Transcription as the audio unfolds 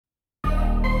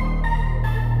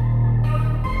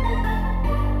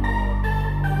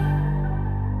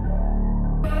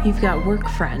You've got work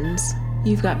friends,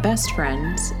 you've got best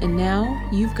friends, and now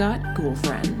you've got ghoul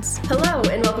friends. Hello,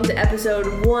 and welcome to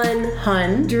episode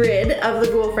 100 of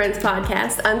the Ghoul Friends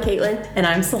podcast. I'm Caitlin. And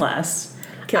I'm Celeste.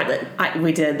 Killed it.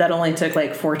 We did. That only took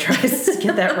like 4 tries to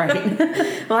get that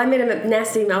right. Well, I made a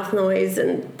nasty mouth noise,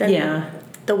 and then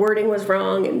the wording was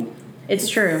wrong, and it's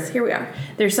true. Here we are.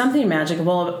 There's something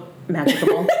magical.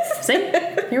 See?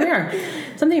 Here we are.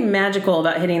 Something magical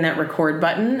about hitting that record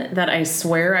button that I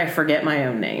swear I forget my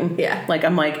own name. Yeah. Like,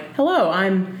 I'm like, hello,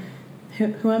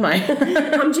 who am I?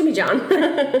 I'm Jimmy John.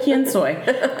 Kien Soy.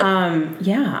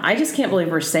 Yeah, I just can't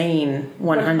believe we're saying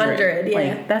 100. Yeah.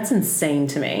 Like, that's insane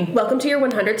to me. Welcome to your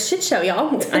 100th shit show,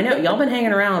 y'all. I know. Y'all been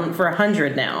hanging around for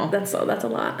 100 now. That's a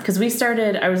lot. Because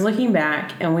I was looking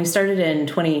back, and we started in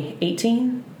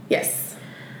 2018. Yes.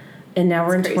 And now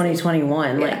we're in crazy.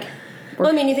 2021. Yeah. Like, well,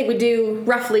 I mean, you think we do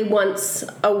roughly once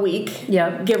a week.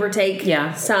 Yep. Give or take.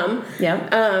 Yeah. Some.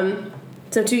 Yeah.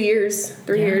 So 2 years,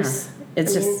 3 years.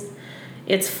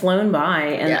 It's flown by,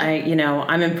 and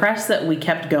I'm impressed that we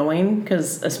kept going,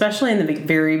 because especially in the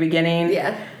very beginning,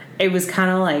 it was kind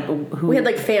of like we had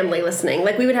like family listening.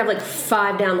 Like we would have like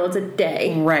 5 downloads a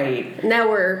day. Right. Now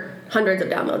we're hundreds of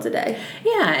downloads a day.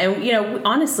 Yeah, and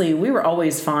honestly, we were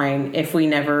always fine if we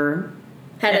never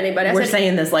had anybody. We're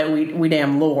saying this like we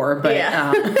damn lore, but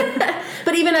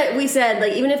but even we said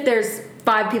like even if there's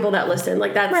 5 people that listen,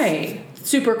 like that's right.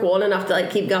 Super cool and enough to like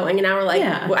keep going. And now we're like,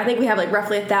 I think we have like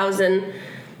roughly 1,000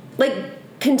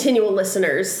 like continual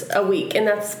listeners a week, and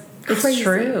that's crazy. It's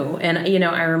true. And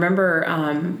I remember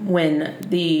when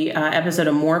the episode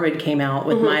of Morbid came out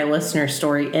with my listener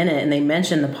story in it, and they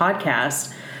mentioned the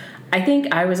podcast. I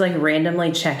think I was like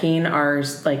randomly checking our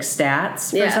like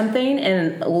stats or something,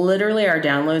 and literally our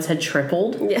downloads had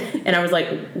tripled. Yeah. And I was like,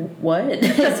 what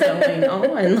is going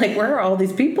on? Like, where are all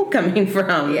these people coming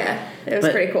from? Yeah. It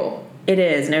was pretty cool. It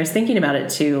is. And I was thinking about it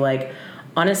too. Like,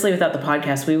 honestly, without the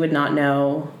podcast, we would not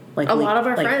know like a lot of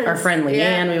our friends. Our friend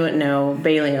Leanne, we wouldn't know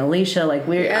Bailey and Alicia. Like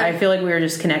I feel like we were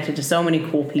just connected to so many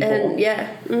cool people.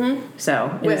 And,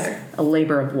 So it's a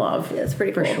labor of love. Yeah, it's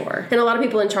pretty cool. For sure. And a lot of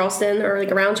people in Charleston or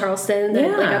like around Charleston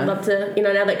that like I'd love to,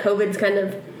 now that COVID's kind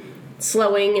of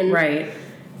slowing and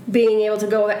being able to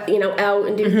go, out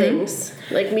and do things,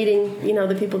 like meeting,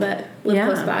 the people that live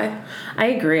close by. I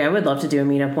agree. I would love to do a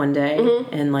meetup one day.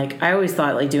 And like, I always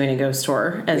thought like doing a ghost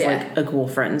tour as like a Ghoul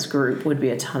Friends group would be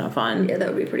a ton of fun. Yeah, that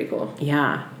would be pretty cool.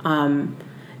 Yeah.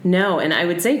 No, and I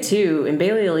would say too, and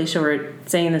Bailey and Alicia were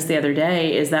saying this the other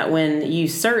day, is that when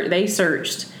they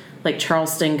searched like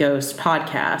Charleston Ghost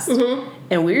podcast,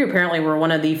 and we apparently were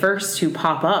one of the first to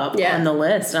pop up on the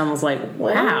list. And I was like,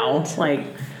 wow, like,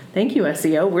 thank you,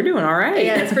 SEO. We're doing all right.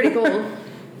 Yeah, it's pretty cool.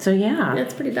 So yeah,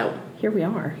 it's pretty dope. Here we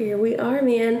are. Here we are,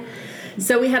 man.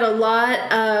 So we had a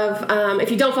lot of, if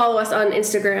you don't follow us on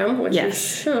Instagram, which you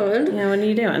should. Yeah, what are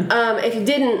you doing? If you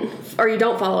didn't, or you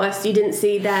don't follow us, you didn't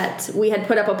see that we had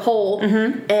put up a poll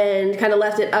and kind of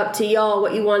left it up to y'all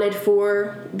what you wanted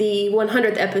for the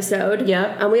 100th episode.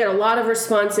 Yeah. We had a lot of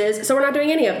responses, so we're not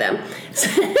doing any of them.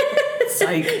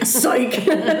 Psych.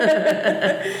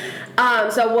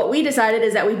 So what we decided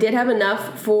is that we did have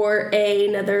enough for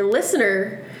another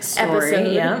listener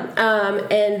episode. Yeah.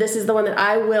 And this is the one that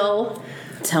I will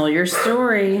tell your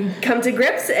story. Come to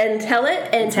grips and tell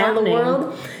it and tell the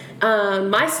world.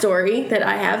 My story that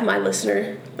I have, my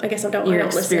listener. I guess I don't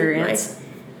experience.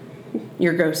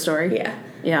 Your ghost story. Yeah.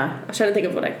 Yeah. I was trying to think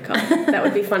of what I could call it. That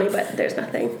would be funny, but there's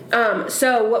nothing.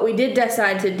 So what we did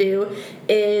decide to do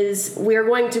is we're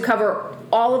going to cover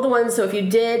all of the ones. So if you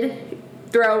did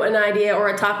throw an idea or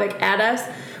a topic at us,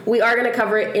 we are going to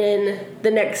cover it in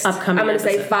the next upcoming. I'm going to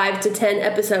say 5 to 10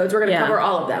 episodes. We're going to cover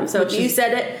all of them. So if you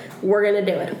said it, we're going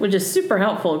to do it. Which is super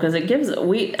helpful because it gives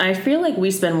I feel like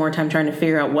we spend more time trying to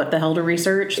figure out what the hell to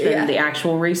research than the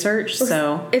actual research.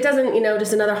 So it doesn't,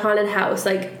 just another haunted house.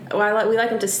 Like we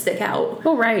like them to stick out.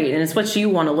 Well, right, and it's what you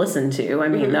want to listen to. I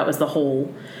mean, that was the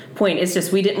whole point. It's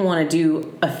just we didn't want to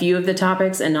do a few of the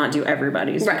topics and not do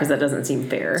everybody's because that doesn't seem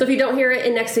fair. So if you don't hear it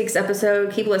in next week's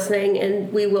episode, keep listening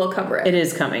and we will cover it. It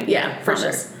is coming. Yeah, for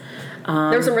sure.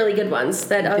 There were some really good ones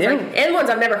that I was like, and ones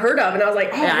I've never heard of, and I was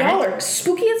like, y'all are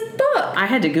spooky as fuck. I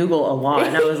had to Google a lot,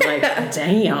 and I was like,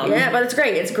 damn. Yeah, but it's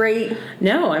great. It's great.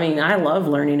 No, I mean, I love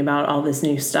learning about all this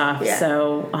new stuff. Yeah.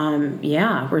 So,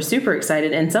 we're super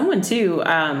excited. And someone, too,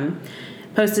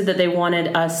 posted that they wanted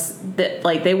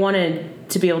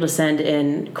to be able to send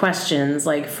in questions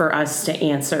like for us to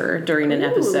answer during an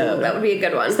episode. That would be a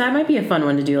good one. So that might be a fun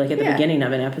one to do like at the beginning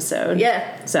of an episode.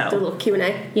 Yeah. So do a little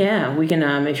Q&A. Yeah, we can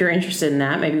if you're interested in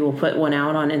that, maybe we'll put one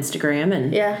out on Instagram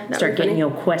and start getting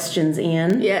your questions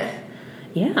in. Yeah.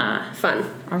 Yeah. Fun.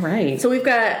 All right. So we've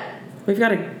got We've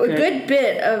got a good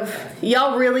bit of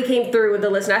y'all really came through with the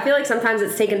listener. I feel like sometimes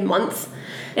it's taken months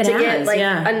to get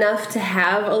enough to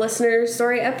have a listener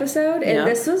story episode, and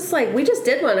this was like we just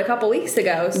did one a couple weeks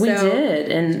ago. So we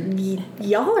did, and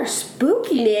y'all are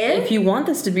spooky, man. If you want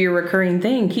this to be a recurring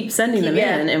thing, keep sending them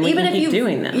in, and we can keep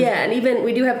doing them. Yeah, and even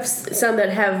we do have some that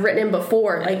have written in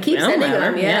before. Like keep sending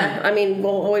them. Yeah, I mean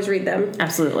we'll always read them.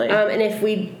 Absolutely. And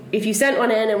if you sent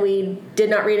one in and we did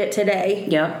not read it today,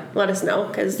 let us know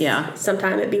because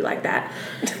sometimes it'd be like that.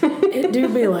 It do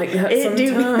be like that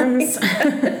sometimes.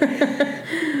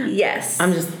 Yes.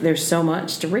 There's so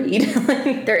much to read.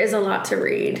 There is a lot to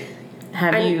read.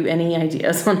 Have you any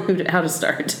ideas on how to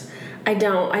start? I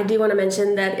don't. I do want to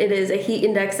mention that it is a heat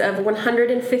index of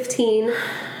 115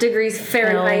 degrees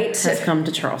Fahrenheit. Hell has come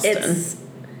to Charleston. It's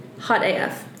hot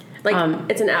AF.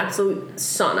 It's an absolute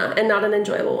sauna and not an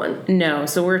enjoyable one. No,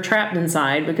 so we're trapped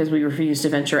inside because we refuse to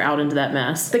venture out into that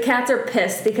mess. The cats are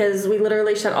pissed because we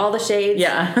literally shut all the shades.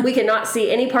 Yeah. We cannot see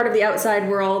any part of the outside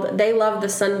world. They love the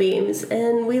sunbeams,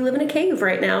 and we live in a cave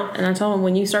right now. And I told them,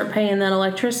 when you start paying that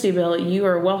electricity bill, you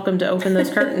are welcome to open those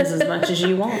curtains as much as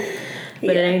you want.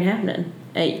 But it ain't happening.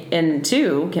 And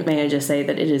two, may I just say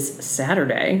that it is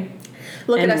Saturday.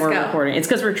 Look at us go. And we're recording. It's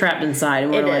because we're trapped inside,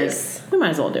 and we're we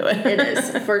might as well do it. It is,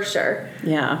 for sure.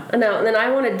 Yeah. No, and then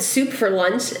I wanted soup for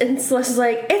lunch, and Celeste's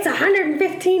like, it's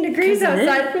 115 degrees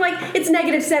outside. We're like, it's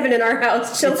 -7 in our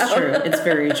house. Chill out. It's true. It's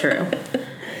very true.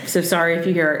 So sorry if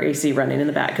you hear our AC running in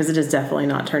the back, because it is definitely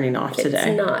not turning off today.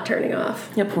 It's not turning off.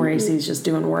 Yeah, poor AC is just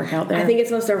doing work out there. I think it's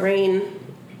supposed to rain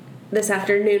this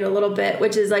afternoon a little bit,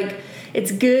 which is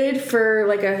it's good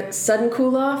for a sudden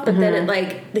cool off, but then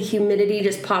it the humidity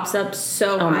just pops up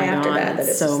so high after that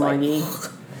it's so just muggy.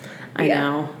 I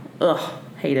know. Ugh,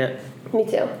 hate it. Me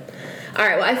too. All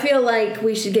right, well, I feel like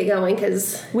we should get going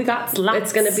because we got lots.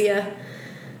 It's going to be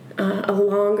a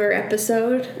longer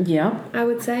episode. Yeah, I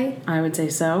would say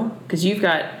so, because you've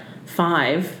got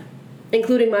 5.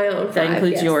 Including my own 5. That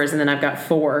includes yours, and then I've got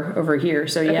 4 over here.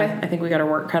 So, I think we got our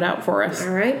work cut out for us.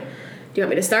 All right. Do you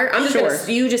want me to start? I'm just sure.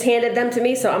 You just handed them to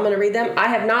me, so I'm going to read them. I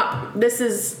have not. This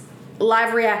is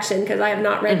live reaction because I have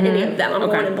not read any of them. I'm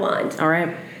going in blind. All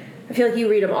right. I feel like you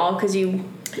read them all because you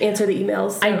answer the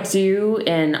emails. So. I do,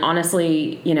 and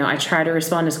honestly, I try to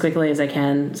respond as quickly as I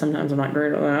can. Sometimes I'm not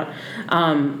great at that.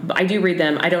 But I do read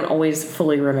them. I don't always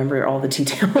fully remember all the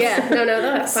details. Yeah. No,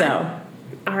 that's fine. So.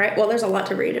 All right. Well, there's a lot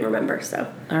to read and remember, so.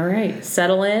 All right.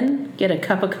 Settle in. Get a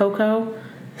cup of cocoa.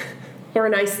 Or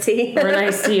an iced tea. Or an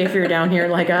iced tea if you're down here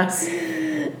like us.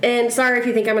 And sorry if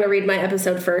you think I'm going to read my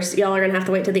episode first. Y'all are going to have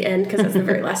to wait to the end because that's the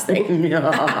very last thing.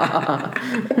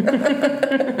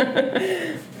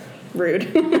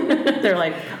 Rude. They're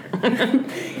like...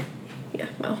 Yeah,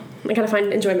 well, I got to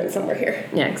find enjoyment somewhere here.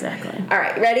 Yeah, exactly. All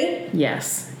right, ready?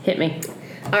 Yes. Hit me.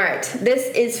 All right. This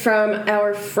is from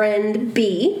our friend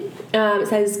B. It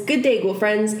says, "Good day, Ghoul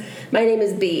friends. My name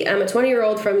is B. I'm a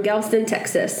 20-year-old from Galveston,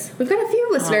 Texas." We've got a few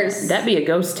listeners. That'd be a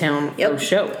ghost town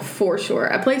show. For sure.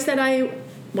 A place that I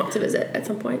want to visit at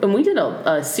some point. And we did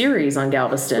a series on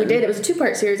Galveston. We did. It was a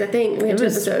 2-part series, I think. We had 2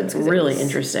 episodes. Really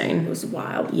interesting. It was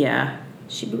wild. Yeah.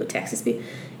 She blew a Texas be.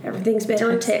 Everything's better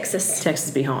in Texas.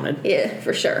 Texas be haunted. Yeah,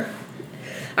 for sure.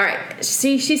 All right.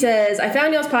 She says, "I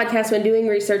found y'all's podcast when doing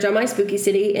research on my spooky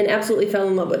city and absolutely fell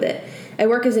in love with it. I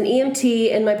work as an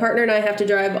EMT, and my partner and I have to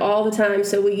drive all the time,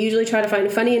 so we usually try to find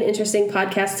funny and interesting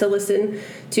podcasts to listen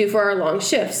to for our long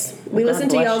shifts. We listen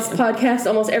to y'all's podcast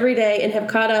almost every day and have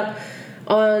caught up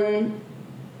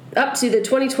to the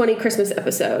 2020 Christmas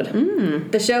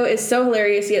episode. The show is so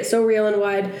hilarious, yet so real and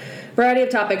wide. Variety of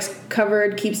topics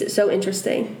covered keeps it so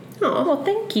interesting." Oh, well,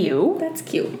 thank you. That's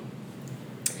cute.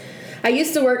 "I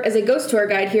used to work as a ghost tour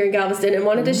guide here in Galveston and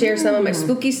wanted to share some of my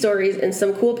spooky stories and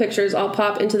some cool pictures I'll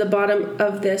pop into the bottom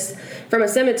of this from a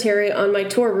cemetery on my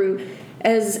tour route.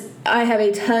 As I have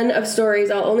a ton of stories,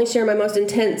 I'll only share my most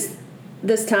intense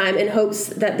this time in hopes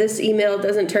that this email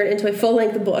doesn't turn into a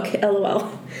full-length book. LOL."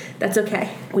 That's okay.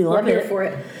 We love We're here for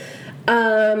it.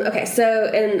 Okay, so,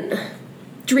 and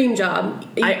dream job.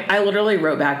 I literally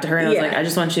wrote back to her and I was like, I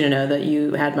just want you to know that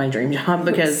you had my dream job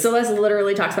because Celeste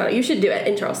literally talks about it. You should do it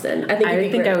in Charleston. I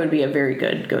think I would be a very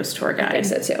good ghost tour guide. I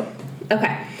think so too.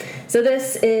 Okay. So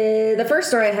this is the first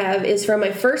story I have is from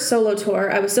my first solo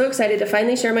tour. I was so excited to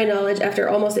finally share my knowledge after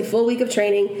almost a full week of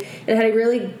training and had a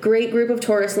really great group of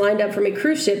tourists lined up from a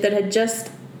cruise ship that had just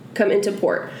come into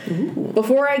port. Ooh.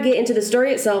 Before I get into the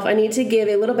story itself, I need to give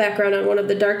a little background on one of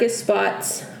the darkest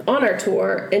spots on our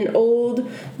tour, an old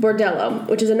bordello,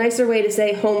 which is a nicer way to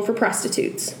say home for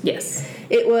prostitutes. Yes.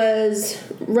 It was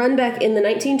run back in the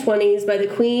 1920s by the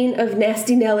Queen of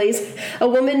Nasty Nellies, a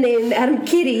woman named Madam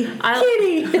Kitty.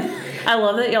 Kitty! I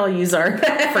love that y'all use our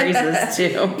phrases,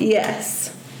 too.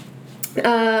 Yes.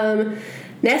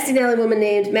 Nasty Nelly woman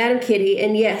named Madam Kitty,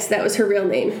 and yes, that was her real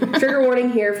name. Trigger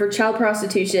warning here for child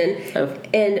prostitution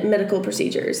and medical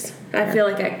procedures. I feel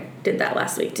like I did that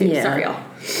last week, too. Yeah. Sorry, y'all.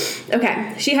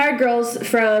 Okay. She hired girls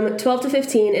from 12 to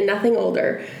 15 and nothing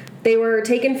older. They were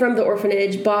taken from the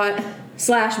orphanage, bought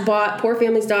poor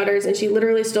families' daughters, and she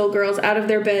literally stole girls out of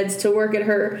their beds to work at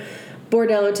her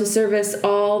bordello to service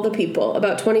all the people,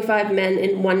 about 25 men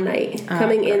in one night,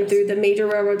 coming in through the major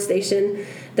railroad station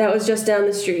that was just down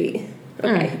the street.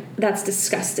 Okay, that's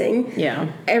disgusting.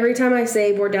 Yeah. Every time I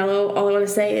say bordello, all I want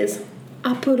to say is,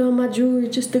 I put on my jewelry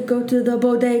just to go to the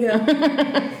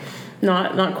bodega.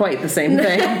 Not quite the same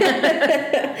thing.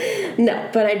 No,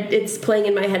 but it's playing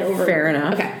in my head over. Fair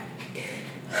enough. Okay.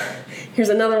 Here's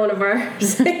another one of our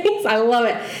sayings. I love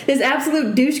it. This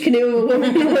absolute douche canoe of a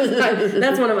woman was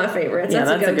that's one of my favorites. Yeah,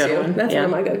 that's a good go-to. one. That's one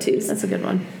of my go-tos. That's a good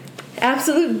one.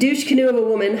 Absolute douche canoe of a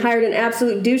woman hired an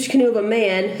absolute douche canoe of a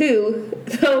man who,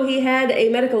 though he had a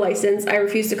medical license, I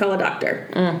refused to call a doctor.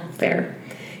 Fair.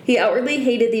 He outwardly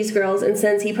hated these girls, and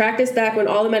since he practiced back when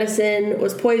all the medicine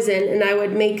was poison, and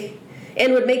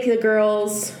would make the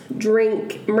girls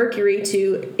drink mercury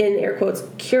to, in air quotes,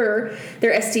 cure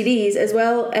their STDs, as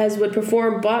well as would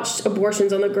perform botched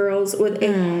abortions on the girls with a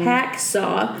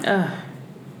hacksaw.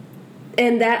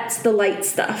 And that's the light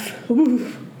stuff.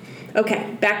 Ooh.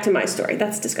 Okay, back to my story.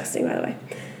 That's disgusting, by the way.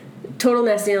 Total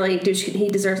nasty Nelly douche. He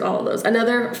deserves all of those.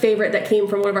 Another favorite that came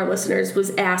from one of our listeners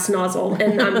was ass nozzle,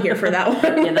 and I'm here for that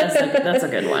one. Yeah, that's a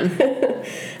good one.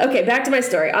 Okay, back to my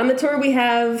story. On the tour, we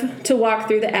have to walk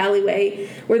through the alleyway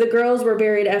where the girls were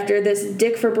buried after this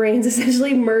dick for brains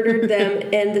essentially murdered them,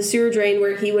 and the sewer drain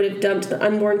where he would have dumped the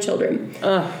unborn children.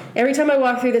 Every time I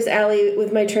walked through this alley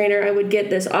with my trainer, I would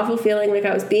get this awful feeling like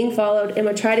I was being followed and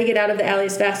would try to get out of the alley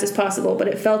as fast as possible, but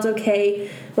it felt okay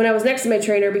when I was next to my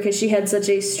trainer because she had such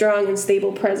a strong and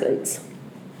stable presence.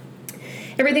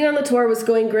 Everything on the tour was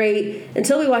going great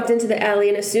until we walked into the alley,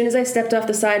 and as soon as I stepped off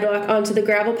the sidewalk onto the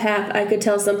gravel path, I could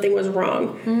tell something was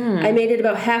wrong. I made it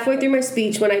about halfway through my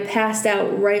speech when I passed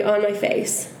out right on my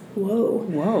face.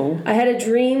 Whoa. I had a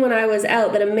dream when I was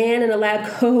out that a man in a lab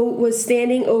coat was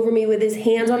standing over me with his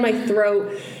hands on my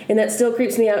throat, and that still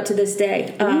creeps me out to this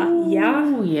day.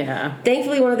 Yeah.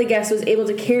 Thankfully, one of the guests was able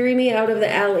to carry me out of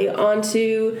the alley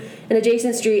onto an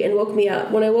adjacent street and woke me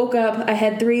up. When I woke up, I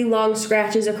had 3 long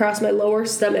scratches across my lower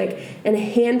stomach and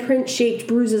handprint-shaped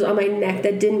bruises on my neck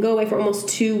that didn't go away for almost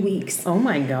 2 weeks. Oh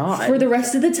my God. For the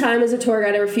rest of the time as a tour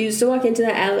guide, I refused to walk into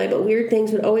that alley, but weird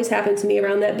things would always happen to me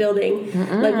around that building.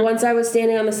 Like once I was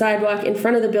standing on the sidewalk in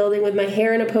front of the building with my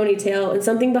hair in a ponytail, and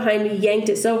something behind me yanked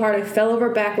it so hard I fell over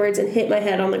backwards and hit my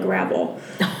head on the gravel.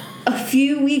 A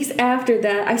few weeks after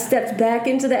that, I stepped back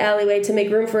into the alleyway to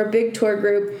make room for a big tour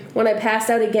group when I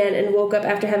passed out again and woke up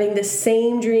after having the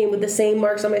same dream with the same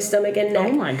marks on my stomach and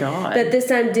neck. Oh my God. That this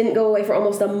time didn't go away for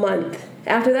almost a month.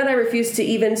 After that, I refused to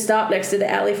even stop next to the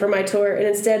alley for my tour and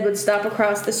instead would stop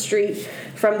across the street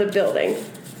from the building.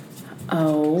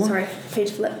 Oh. Sorry, page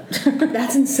flip.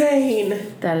 That's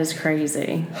insane. That is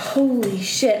crazy. Holy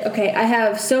shit. Okay, I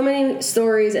have so many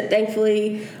stories that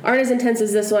thankfully aren't as intense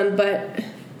as this one, but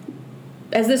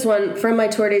as this one from my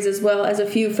tour days as well as a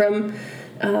few from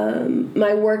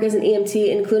my work as an EMT,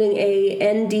 including a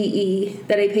NDE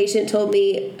that a patient told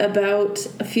me about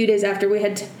a few days after we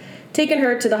had taken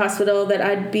her to the hospital that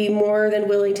I'd be more than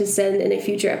willing to send in a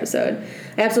future episode.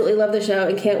 I absolutely love the show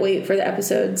and can't wait for the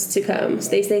episodes to come.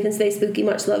 Stay safe and stay spooky.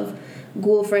 Much love,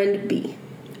 Ghoul Friend B.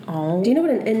 Oh. Do you know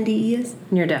what an NDE is?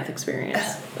 Near-death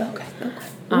experience. Okay.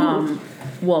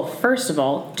 Well, first of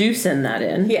all, do send that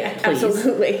in. Yeah, please.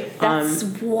 Absolutely. That's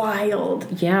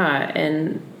wild. Yeah,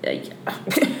 and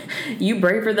you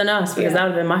braver than us because that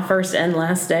would have been my first and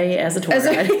last day as a tour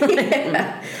guide.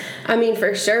 Yeah. I mean,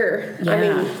 for sure. Yeah. I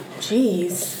mean,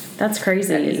 jeez. That's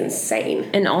crazy. That is insane.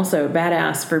 And also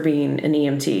badass for being an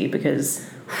EMT because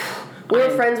we were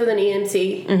friends with an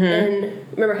EMT, and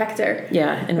remember Hector?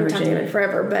 Yeah, in Virginia. Talked to him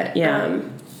forever, but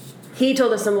he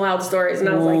told us some wild stories, and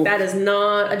I was like, that is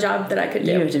not a job that I could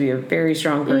do. You have to be a very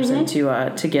strong person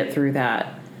to get through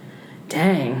that.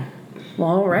 Dang. Well,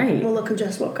 all right. Well, look who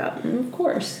just woke up. Of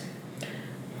course.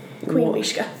 Queen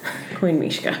Mishka. Queen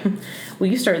Mishka. Well,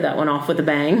 you started that one off with a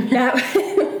bang.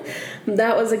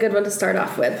 That was a good one to start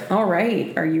off with. All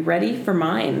right. Are you ready for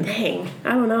mine? Dang.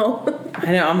 I don't know.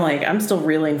 I know. I'm still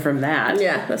reeling from that.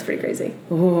 Yeah, that's pretty crazy.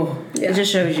 Ooh. Yeah. It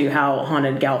just shows you how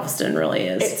haunted Galveston really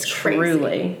is. It's crazy.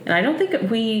 Truly. And I don't think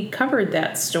we covered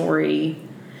that story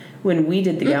when we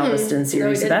did the Galveston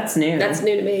series. So that's new. That's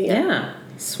new to me. Yeah.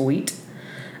 Sweet.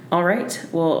 All right.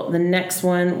 Well, the next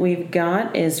one we've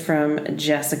got is from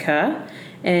Jessica.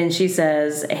 And she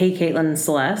says, "Hey, Caitlin and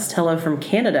Celeste. Hello from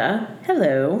Canada."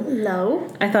 Hello. Hello.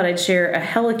 I thought I'd share a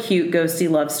hella cute ghosty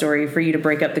love story for you to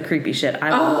break up the creepy shit. I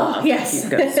love yes. a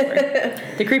cute ghost story.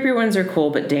 The creepier ones are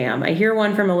cool, but damn. I hear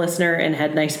one from a listener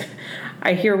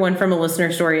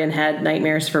story and had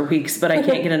nightmares for weeks, but I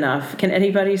can't get enough. Can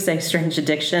anybody say strange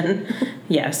addiction?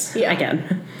 Yes, I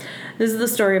can. This is the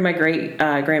story of my great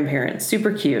grandparents.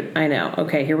 Super cute. I know.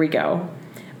 Okay, here we go.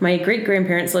 My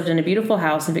great-grandparents lived in a beautiful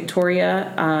house in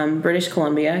Victoria, British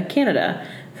Columbia, Canada.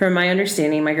 From my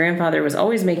understanding, my grandfather was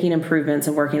always making improvements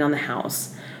and working on the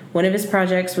house. One of his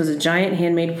projects was a giant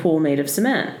handmade pool made of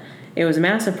cement. It was a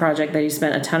massive project that he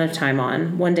spent a ton of time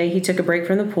on. One day, he took a break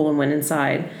from the pool and went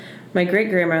inside. My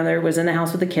great-grandmother was in the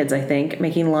house with the kids, I think,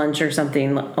 making lunch or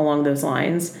something along those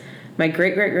lines. My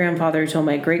great-great-grandfather told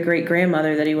my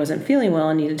great-great-grandmother that he wasn't feeling well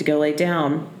and needed to go lay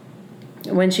down.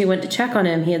 When she went to check on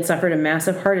him, he had suffered a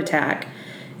massive heart attack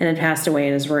and had passed away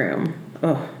in his room.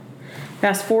 Oh.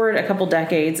 Fast forward a couple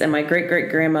decades, and my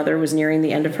great-great-grandmother was nearing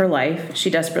the end of her life. She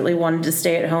desperately wanted to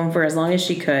stay at home for as long as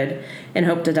she could and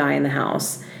hoped to die in the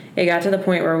house. It got to the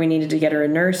point where we needed to get her a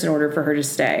nurse in order for her to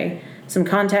stay. Some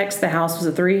context, the house was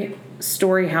a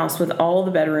 3-story house with all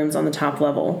the bedrooms on the top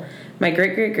level. My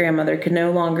great-great-grandmother could no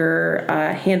longer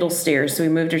handle stairs, so we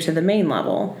moved her to the main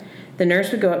level. The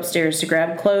nurse would go upstairs to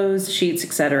grab clothes, sheets,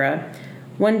 etc.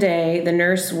 One day, the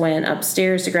nurse went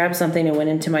upstairs to grab something and went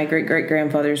into my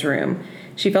great-great-grandfather's room.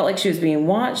 She felt like she was being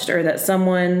watched or that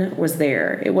someone was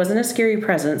there. It wasn't a scary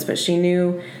presence, but she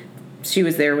knew she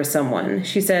was there with someone.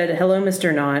 She said, "Hello,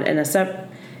 Mr. Knott,"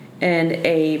 and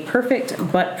a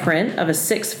perfect butt print of a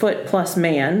 6-foot-plus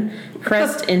man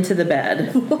pressed into the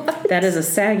bed. What? That is a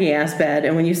saggy-ass bed,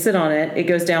 and when you sit on it, it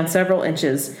goes down several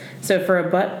inches. So for a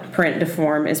butt print to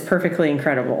form is perfectly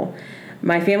incredible.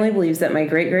 My family believes that my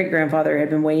great-great-grandfather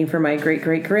had been waiting for my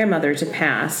great-great-grandmother to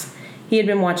pass. He had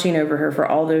been watching over her for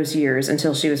all those years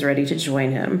until she was ready to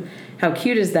join him. How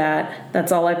cute is that?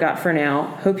 That's all I've got for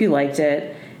now. Hope you liked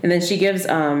it. And then she gives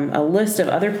a list of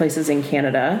other places in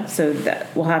Canada, so that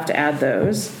we'll have to add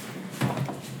those.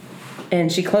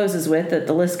 And she closes with that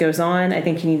the list goes on. I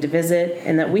think you need to visit,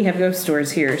 and that we have ghost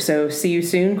stories here. So see you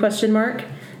soon? ?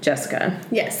 Jessica.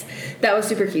 Yes, that was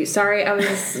super cute. Sorry, I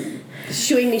was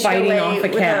shooing Nisha Fighting away off a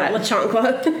with cat. a La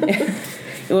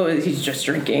Chancla. Well, he's just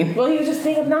drinking. Well, he was just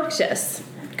being obnoxious.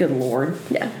 Good Lord.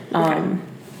 Yeah. Okay.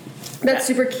 That's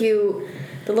super cute.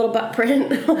 The little butt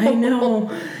print. I know.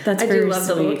 That's very I do love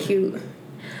sweet. the little cute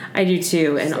I do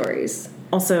too. And stories.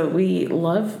 also, we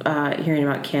love hearing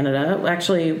about Canada.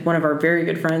 Actually, one of our very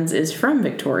good friends is from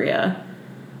Victoria.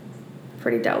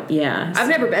 Pretty dope. Yeah. I've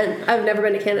never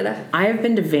been to Canada. I have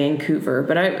been to Vancouver,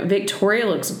 but Victoria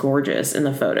looks gorgeous in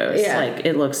the photos. Yeah. Like,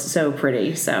 it looks so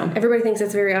pretty, so. Everybody thinks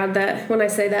it's very odd that when I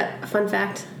say that, a fun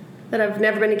fact, that I've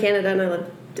never been to Canada and I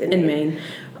lived in Maine.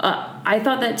 I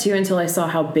thought that too until I saw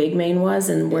how big Maine was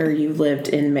and where you lived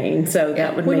in Maine, so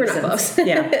that would make sense. Close.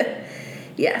 Yeah.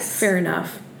 Yes. Fair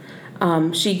enough.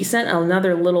 She sent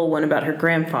another little one about her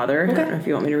grandfather. Okay. I don't know if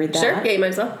you want me to read that. Sure, yeah, you might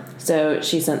as well. So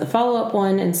she sent the follow-up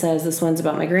one and says, this one's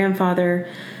about my grandfather.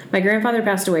 My grandfather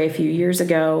passed away a few years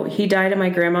ago. He died in my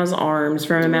grandma's arms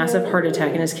from a massive heart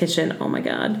attack in his kitchen. Oh my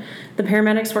God. The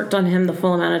paramedics worked on him the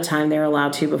full amount of time they were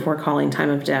allowed to before calling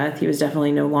time of death. He was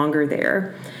definitely no longer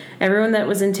there. Everyone that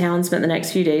was in town spent the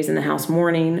next few days in the house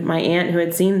mourning. My aunt, who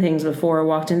had seen things before,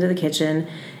 walked into the kitchen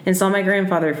and saw my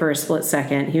grandfather for a split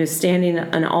second. He was standing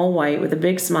in all white with a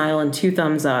big smile and 2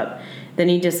 thumbs up. Then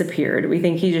he disappeared. We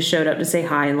think he just showed up to say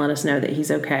hi and let us know that he's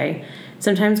okay.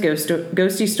 Sometimes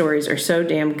ghosty stories are so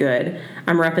damn good.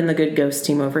 I'm repping the good ghost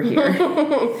team over here.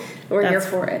 We're here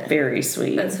for it. Very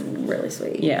sweet. That's really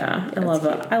sweet. Yeah, I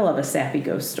love a sappy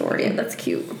ghost story. Yeah, that's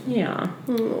cute. Yeah.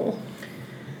 Oh.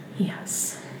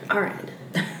 Yes. All right.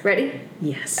 Ready?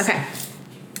 Yes. Okay.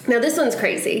 Now this one's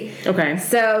crazy. Okay.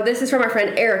 So this is from our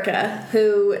friend Erica,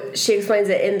 who she explains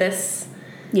it in this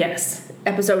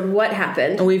episode. What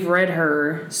happened? And we've read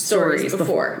her stories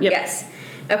before. Yep. Yes.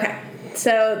 Okay.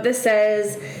 So this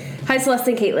says, "Hi Celeste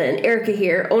and Caitlin, Erica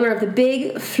here, owner of the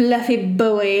big fluffy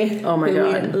boy." Oh my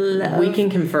God. We love. We can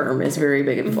confirm is very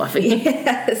big and fluffy.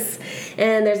 Yes.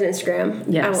 And there's an Instagram.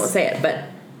 Yes. I won't say it, but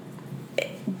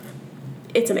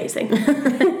it's amazing.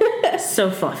 So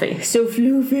fluffy. So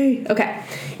fluffy. Okay.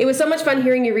 It was so much fun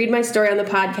hearing you read my story on the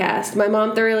podcast. My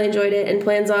mom thoroughly enjoyed it and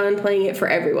plans on playing it for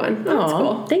everyone. Oh, that's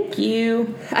cool. Thank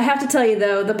you. I have to tell you,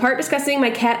 though, the part discussing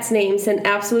my cat's name sent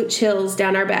absolute chills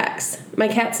down our backs. My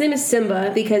cat's name is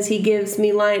Simba because he gives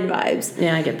me lion vibes.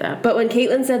 Yeah, I get that. But when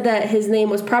Caitlin said that his name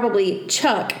was probably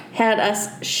Chuck, had us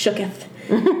shooketh.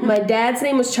 My dad's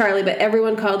name was Charlie, but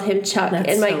everyone called him Chuck,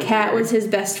 and my cat was his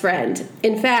best friend.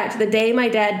 In fact, the day my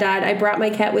dad died, I brought my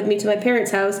cat with me to my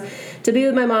parents' house to be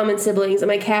with my mom and siblings, and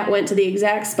my cat went to the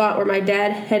exact spot where my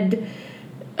dad had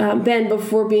been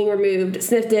before being removed,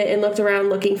 sniffed it, and looked around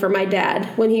looking for my dad.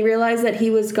 When he realized that he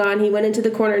was gone, he went into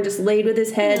the corner and just laid with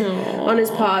his head on his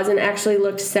paws and actually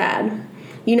looked sad.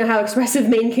 You know how expressive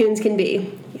Maine Coons can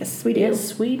be. Yes, we do.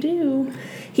 Yes, we do.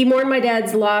 He mourned my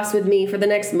dad's loss with me for the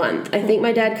next month. I think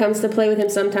my dad comes to play with him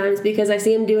sometimes because I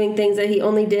see him doing things that he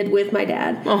only did with my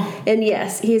dad. Oh. And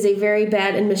yes, he is a very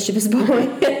bad and mischievous boy.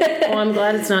 Well, I'm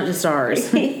glad it's not just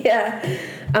ours. Yeah.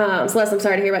 Celeste, I'm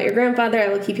sorry to hear about your grandfather. I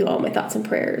will keep you all in my thoughts and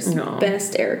prayers. Aww.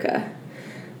 Best, Erica.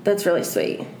 That's really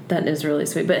sweet. That is really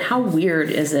sweet. But how weird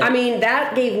is it? I mean,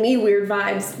 that gave me weird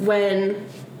vibes when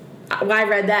I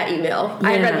read that email. Yeah.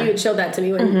 I read you had showed that to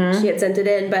me when she had sent it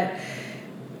in, but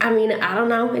I mean, I don't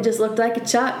know. It just looked like a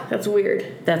Chuck. That's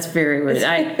weird. That's very weird.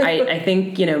 I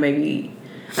think, maybe...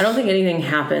 I don't think anything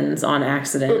happens on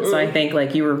accident. So I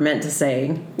think, you were meant to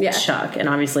say Chuck. And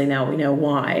obviously now we know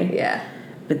why. Yeah.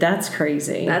 But that's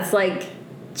crazy. That's like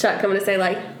Chuck coming to say,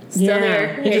 still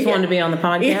here. He just wanted to be on the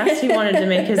podcast. He wanted to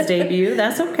make his debut.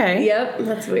 That's okay. Yep.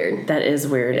 That's weird. That is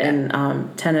weird. Yeah.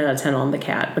 And 10 out of 10 on the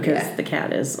cat because the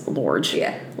cat is large.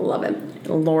 Yeah. Love him.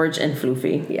 Large and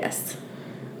floofy. Yes.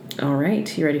 All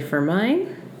right. You ready for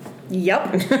mine?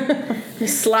 Yep.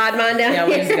 Slide mine down here. Yeah,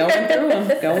 we're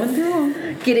just going through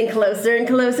them. Getting closer and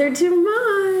closer to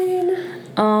mine.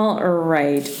 All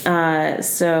right.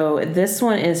 So this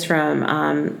one is from,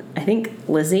 I think,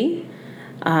 Lizzie.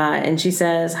 And she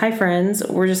says, "Hi, friends.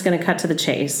 We're just going to cut to the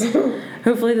chase.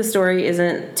 Hopefully the story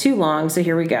isn't too long, so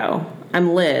here we go.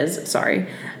 I'm Liz. Sorry.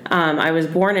 I was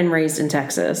born and raised in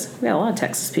Texas. We got a lot of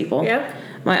Texas people. Yep.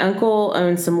 My uncle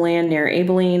owns some land near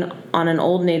Abilene on an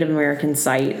old Native American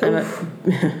site.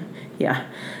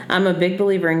 I'm a big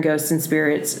believer in ghosts and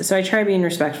spirits, so I try being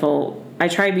respectful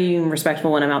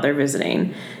when I'm out there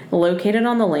visiting. Located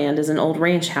on the land is an old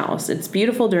ranch house. It's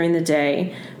beautiful during the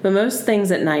day, but most things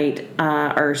at night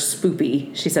are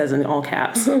spoopy," she says in all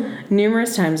caps.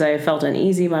 "Numerous times I have felt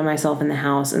uneasy by myself in the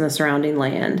house and the surrounding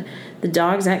land. The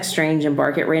dogs act strange and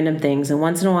bark at random things, and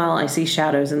once in a while I see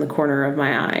shadows in the corner of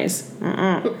my eyes."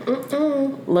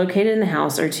 Located in the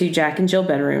house are 2 Jack and Jill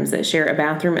bedrooms that share a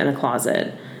bathroom and a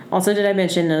closet. Also, did I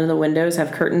mention none of the windows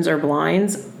have curtains or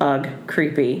blinds? Ugh,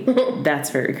 creepy. That's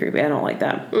very creepy. I don't like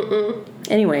that.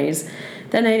 Anyways,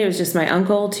 that night it was just my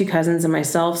uncle, 2 cousins, and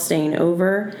myself staying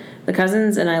over. The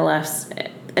cousins and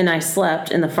I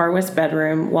slept in the far west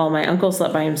bedroom while my uncle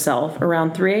slept by himself.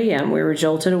 Around 3 a.m., we were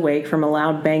jolted awake from a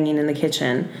loud banging in the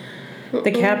kitchen.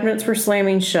 The cabinets were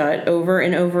slamming shut over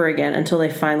and over again until they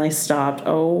finally stopped.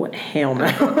 Oh, hell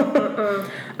no.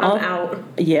 I'm out.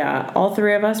 Yeah, all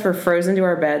 3 of us were frozen to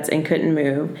our beds and couldn't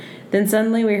move. Then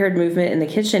suddenly we heard movement in the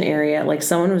kitchen area like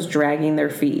someone was dragging their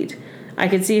feet. I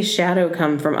could see a shadow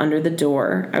come from under the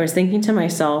door. I was thinking to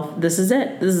myself, this is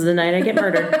it. This is the night I get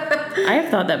murdered. I have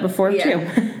thought that before, too.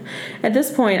 At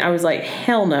this point, I was like,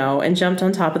 hell no, and jumped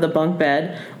on top of the bunk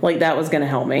bed like that was going to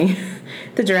help me.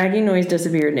 The dragging noise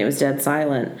disappeared and it was dead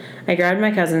silent. I grabbed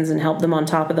my cousins and helped them on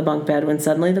top of the bunk bed when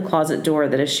suddenly the closet door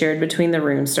that is shared between the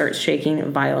rooms starts shaking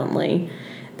violently.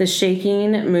 The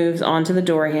shaking moves onto the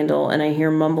door handle and I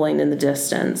hear mumbling in the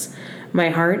distance. My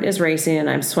heart is racing and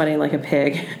I'm sweating like a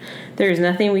pig. There is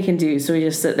nothing we can do, so we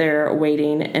just sit there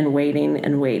waiting and waiting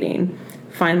and waiting.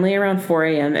 Finally, around 4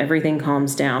 a.m., everything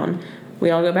calms down. We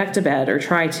all go back to bed, or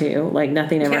try to, like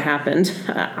nothing ever happened.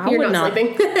 You're not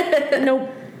sleeping. Nope.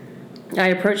 I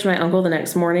approached my uncle the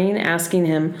next morning, asking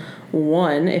him,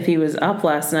 1, if he was up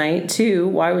last night, 2,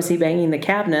 why was he banging the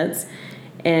cabinets?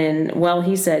 And, well,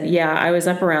 he said, yeah, I was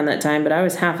up around that time, but I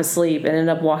was half asleep and ended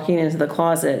up walking into the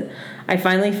closet. I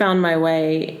finally found my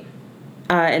way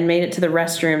and made it to the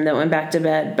restroom, that went back to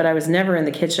bed, but I was never in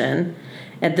the kitchen.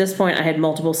 At this point, I had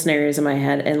multiple scenarios in my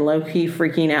head and low-key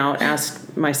freaking out,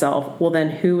 asked myself, well, then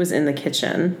who was in the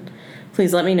kitchen?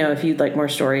 Please let me know if you'd like more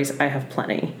stories. I have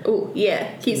plenty. Ooh,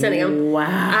 yeah. Keep sending them.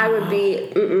 Wow. I would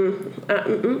be,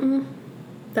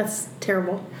 That's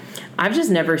terrible. I've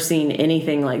just never seen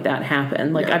anything like that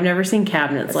happen. Like, no. I've never seen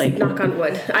cabinets like... Knock on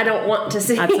wood. I don't want to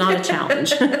see. That's not a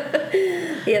challenge.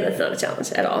 Yeah, that's not a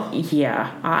challenge at all.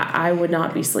 Yeah, I would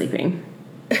not be sleeping.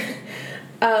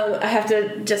 I have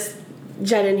to just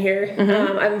Jen in here.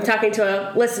 I'm talking to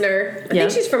a listener. I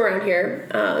think she's from around here.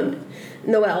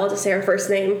 Noelle, I'll just say her first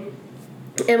name.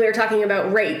 And we were talking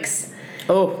about rakes.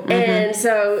 Oh. Mm-hmm. And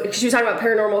so she was talking about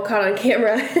paranormal caught on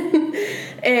camera.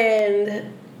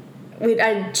 And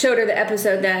I showed her the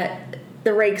episode that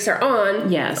the rakes are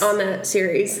on that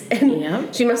series,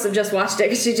 and she must have just watched it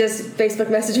because she just Facebook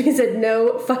messaged me and said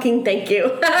no fucking thank you.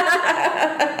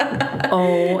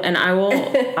 And I will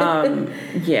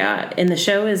and the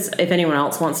show is, if anyone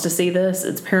else wants to see this,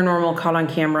 it's Paranormal Caught on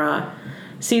Camera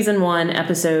season 1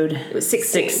 episode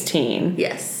 16.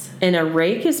 Yes. And a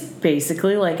rake is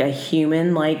basically like a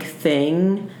human like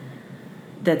thing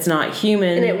that's not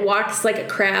human, and it walks like a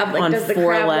crab, like on does the 4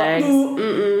 crab legs.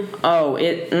 walk?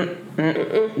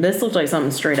 This looked like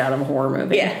something straight out of a horror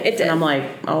movie. Yeah, it did. And I'm like,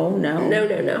 oh no.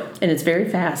 No. And it's very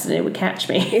fast, and it would catch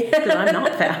me because I'm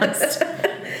not fast.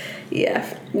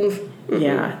 Yeah.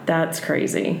 Yeah, that's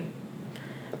crazy.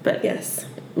 But yes,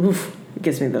 it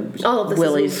gives me the all of this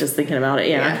willies just thinking about it.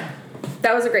 Yeah.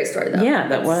 That was a great story, though. Yeah,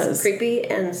 that was creepy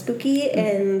and spooky.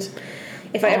 And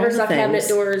if I ever saw cabinet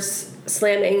doors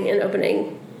slamming and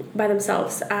opening by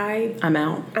themselves, I'm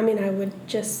out. I mean, I would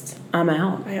just. I'm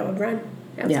out. I would run.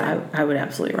 Outside. Yeah, I would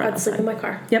absolutely run. I'd sleep in my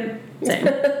car. Yep, same.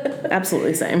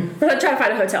 Absolutely same. I'd try to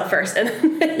find a hotel first, and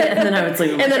then I would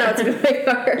sleep in my car. I would sleep in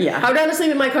my car. Yeah. I would rather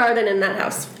sleep in my car than in that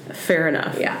house. Fair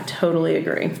enough. Yeah. Totally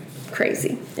agree.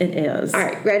 Crazy. It is. All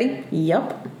right, ready?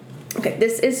 Yep. Okay,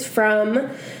 this is from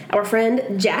our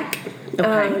friend Jack.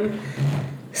 Okay.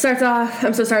 Starts off,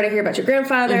 I'm so sorry to hear about your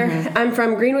grandfather. Mm-hmm. I'm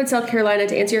from Greenwood, South Carolina.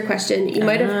 To answer your question, you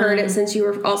might have heard it since you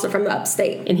were also from the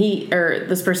upstate. And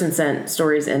this person sent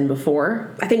stories in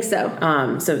before. I think so.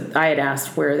 So I had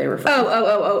asked where they were from.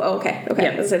 Oh, okay.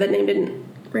 Yep. So that name didn't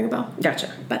ring a bell.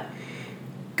 Gotcha. But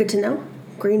good to know.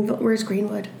 Greenwood. Where's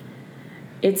Greenwood?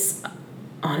 It's...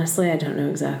 Honestly, I don't know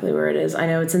exactly where it is. I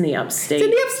know it's in the upstate. It's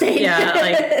in the upstate.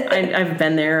 Yeah, I've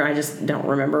been there. I just don't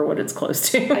remember what it's close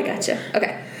to. I gotcha.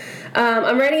 Okay.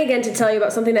 I'm writing again to tell you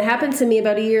about something that happened to me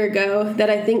about a year ago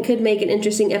that I think could make an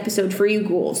interesting episode for you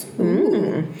ghouls.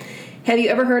 Ooh. Have you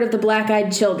ever heard of the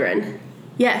Black-Eyed Children?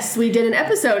 Yes, we did an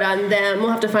episode on them.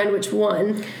 We'll have to find which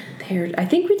one. I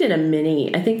think we did a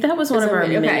mini. I think that was one of our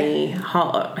mini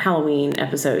Halloween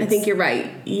episodes. I think you're right.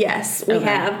 Yes, we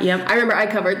have. Yep. I remember I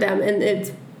covered them, and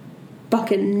it's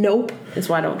fucking nope. That's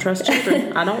why I don't trust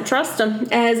children. I don't trust them.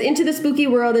 As into the spooky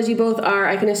world as you both are,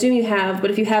 I can assume you have, but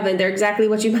if you haven't, they're exactly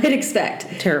what you might expect.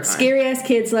 Terrifying. Scary-ass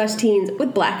kids/teens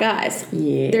with black eyes.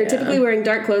 Yeah. They're typically wearing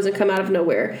dark clothes and come out of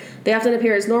nowhere. They often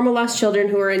appear as normal lost children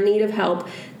who are in need of help.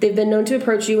 They've been known to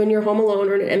approach you when you're home alone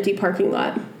or in an empty parking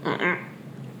lot.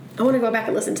 I want to go back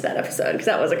and listen to that episode because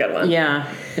that was a good one. Yeah.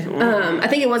 I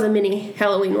think it was a mini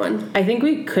Halloween one. I think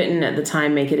we couldn't at the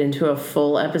time make it into a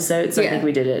full episode, so I think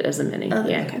we did it as a mini.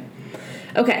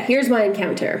 Okay, here's my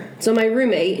encounter. So my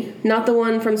roommate, not the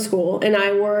one from school, and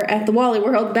I were at the Wally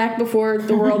World back before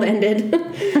the world ended.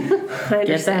 I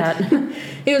Get that.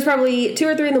 It was probably 2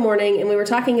 or 3 in the morning, and we were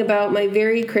talking about my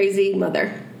very crazy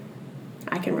mother.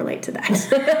 I can relate to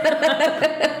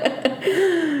that.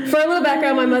 For a little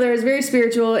background, my mother is very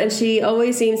spiritual, and she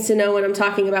always seems to know when I'm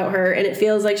talking about her, and it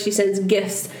feels like she sends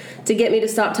gifts to get me to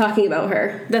stop talking about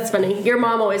her. That's funny. Your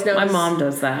mom always knows. My mom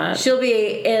does that. She'll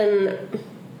be in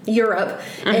Europe,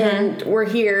 and we're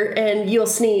here, and you'll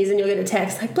sneeze, and you'll get a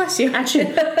text like, bless you.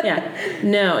 Actually, yeah.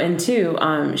 No, and two,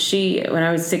 when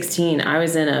I was 16, I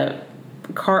was in a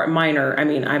car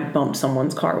I bumped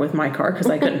someone's car with my car because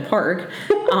I couldn't park.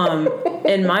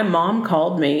 And my mom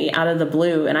called me out of the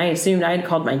blue, and I assumed I had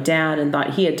called my dad and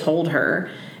thought he had told her.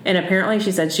 And apparently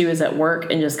she said she was at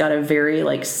work and just got a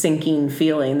very sinking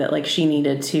feeling that she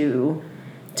needed to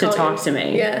talk to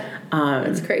me. Yeah.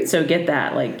 That's crazy. So get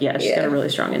that. She's got a really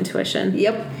strong intuition.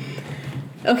 Yep.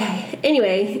 Okay,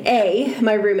 anyway,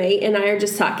 my roommate and I are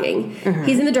just talking.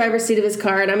 He's in the driver's seat of his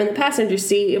car, and I'm in the passenger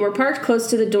seat, and we're parked close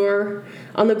to the door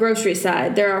on the grocery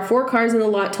side. There are 4 cars in the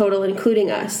lot total, including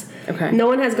us. Okay. No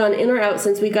one has gone in or out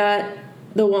since we got to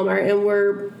the Walmart,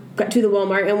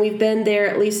 and we've been there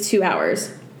at least 2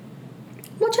 hours.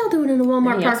 What y'all doing in the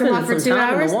Walmart parking lot for 2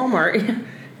 hours? In the Walmart.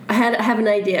 I have an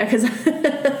idea because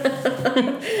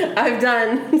I've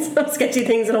done some sketchy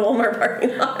things in a Walmart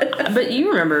parking lot. But you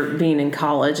remember being in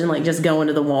college and just going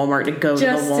to the Walmart to go to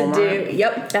the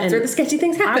Walmart. That's where the sketchy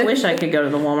things happen. I wish I could go to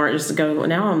the Walmart just to go.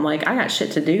 Now I'm I got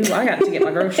shit to do. I got to get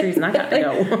my groceries and I got to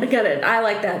go. I got it. I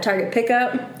like that Target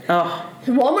pickup. Oh.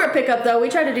 Walmart pickup though, we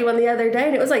tried to do one the other day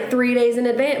and it was 3 days in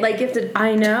advance, gifted.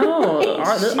 I know.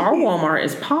 our Walmart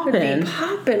is popping. It'd be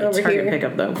popping over Target here.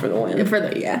 Pickup though for the win.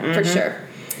 For sure.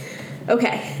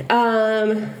 Okay.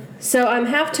 So I'm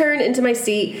half turned into my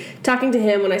seat, talking to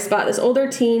him when I spot this older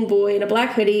teen boy in a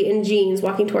black hoodie and jeans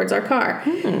walking towards our car.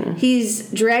 He's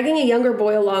dragging a younger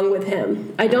boy along with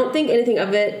him. I don't think anything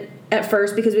of it at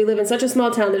first because we live in such a small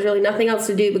town, there's really nothing else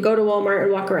to do but go to Walmart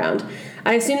and walk around.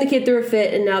 I assume the kid threw a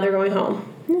fit and now they're going home.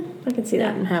 Yeah, I can see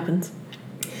that. It happens.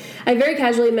 I very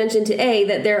casually mentioned to A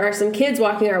that there are some kids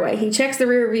walking our way. He checks the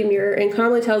rearview mirror and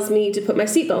calmly tells me to put my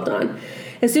seatbelt on.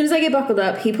 As soon as I get buckled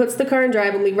up, he puts the car in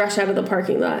drive and we rush out of the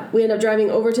parking lot. We end up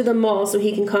driving over to the mall so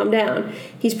he can calm down.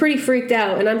 He's pretty freaked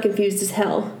out and I'm confused as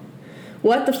hell.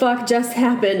 What the fuck just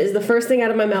happened is the first thing out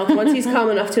of my mouth once he's calm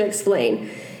enough to explain.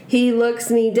 He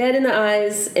looks me dead in the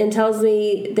eyes and tells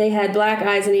me they had black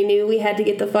eyes and he knew we had to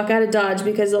get the fuck out of Dodge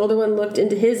because the older one looked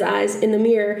into his eyes in the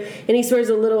mirror and he swears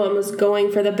the little one was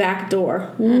going for the back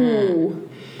door. Ooh.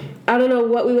 I don't know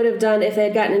what we would have done if they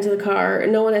had gotten into the car.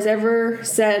 No one has ever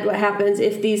said what happens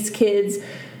if you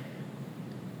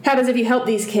help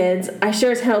these kids. I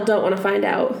sure as hell don't want to find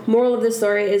out. Moral of this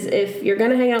story is if you're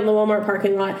going to hang out in the Walmart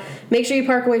parking lot, make sure you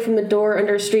park away from the door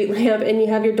under a street lamp and you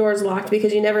have your doors locked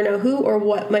because you never know who or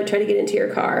what might try to get into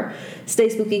your car. Stay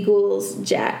spooky ghouls,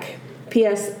 Jack.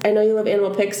 P.S. I know you love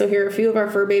animal pics, so here are a few of our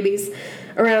fur babies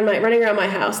running around my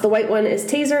house. The white one is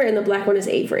Taser and the black one is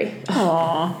Avery.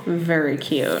 Aw, very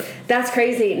cute. That's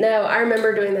crazy. No, I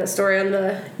remember doing that story on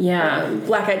the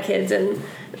black-eyed kids, and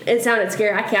it sounded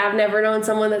scary. I've never known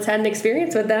someone that's had an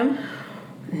experience with them.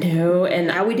 No, and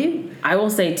now we do. I will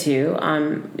say too,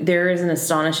 there is an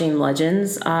Astonishing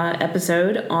Legends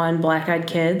episode on black-eyed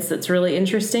kids that's really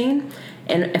interesting.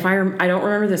 And if I don't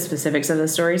remember the specifics of the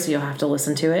story, so you'll have to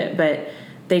listen to it. But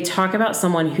they talk about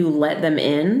someone who let them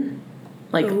in,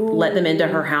 let them into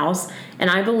her house, and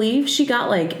I believe she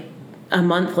got a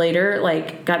month later,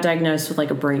 got diagnosed with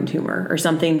a brain tumor or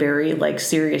something very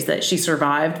serious that she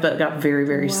survived, but got very,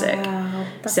 very sick.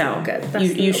 That's so not good.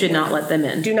 You should not let them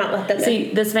in. Do not let them in.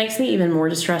 See, this makes me even more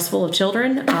distrustful of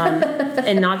children,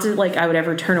 and not to I would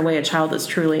ever turn away a child that's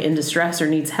truly in distress or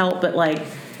needs help, but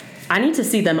I need to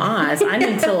see them eyes. I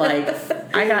need to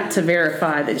I got to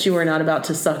verify that you are not about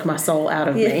to suck my soul out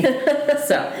of me.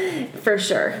 So, for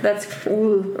sure. That's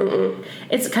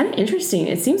It's kind of interesting.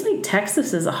 It seems like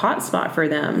Texas is a hot spot for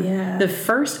them. Yeah. The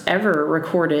first ever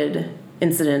recorded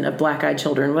incident of black-eyed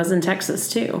children was in Texas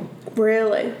too.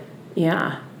 Really?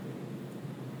 Yeah.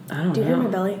 I don't know. Do you hear my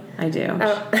belly? I do.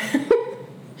 Oh.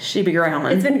 She be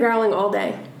growling. It's been growling all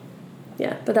day.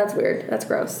 Yeah, but that's weird. That's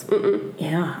gross.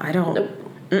 Yeah, I don't. Nope.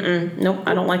 Nope,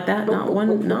 I don't like that. Not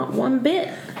one bit.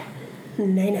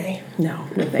 Nay. No,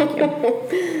 thank you.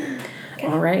 Okay.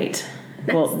 All right.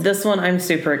 Next. Well, this one I'm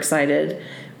super excited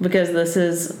because this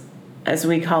is, as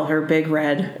we call her, Big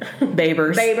Red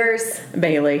Babers.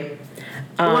 Bailey.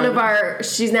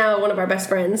 She's now one of our best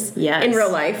friends. Yes. In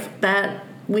real life that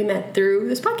we met through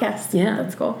this podcast. Yeah.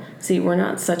 That's cool. See, we're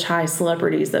not such high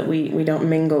celebrities that we don't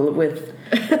mingle with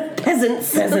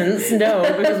peasants.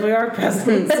 No, because we are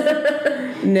peasants.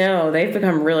 No, they've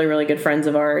become really, really good friends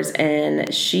of ours,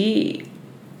 and she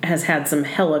has had some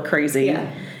hella crazy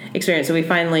experience. So we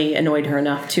finally annoyed her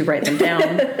enough to write them down,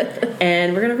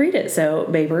 and we're going to read it. So,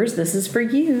 Babers, this is for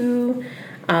you.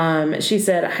 She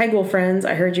said, "Hi, Ghoul friends.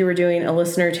 I heard you were doing a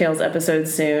Listener Tales episode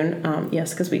soon."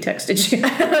 Yes, because we texted you.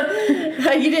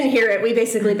 You didn't hear it. We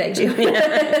basically begged you.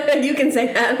 You can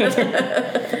say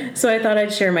that. So I thought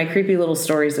I'd share my creepy little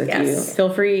stories with you.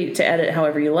 Feel free to edit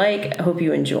however you like. I hope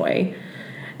you enjoy.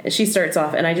 She starts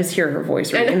off, and I just hear her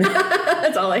voice reading.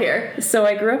 That's all I hear. So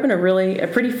I grew up in a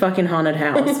pretty fucking haunted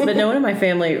house, but no one in my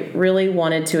family really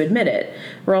wanted to admit it.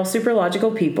 We're all super logical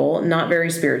people, not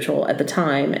very spiritual at the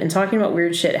time, and talking about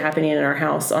weird shit happening in our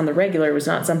house on the regular was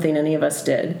not something any of us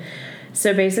did.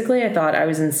 So basically, I thought I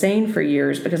was insane for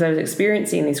years because I was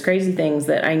experiencing these crazy things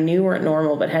that I knew weren't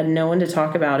normal, but had no one to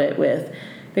talk about it with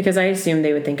because I assumed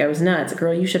they would think I was nuts.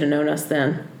 Girl, you should have known us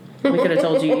then. We could have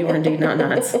told you were indeed not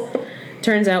nuts.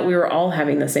 Turns out we were all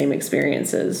having the same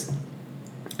experiences.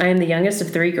 I am the youngest of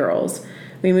 3 girls.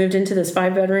 We moved into this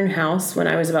 5-bedroom house when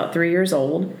I was about 3 years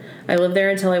old. I lived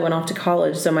there until I went off to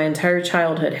college, so my entire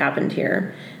childhood happened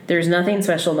here. There's nothing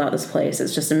special about this place.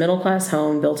 It's just a middle-class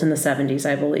home built in the 70s,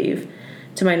 I believe.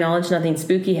 To my knowledge, nothing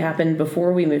spooky happened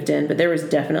before we moved in, but there was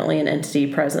definitely an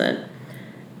entity present.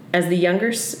 As the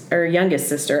youngest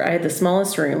sister, I had the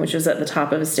smallest room, which was at the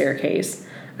top of a staircase.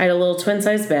 I had a little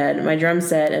twin-size bed, my drum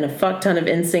set, and a fuck ton of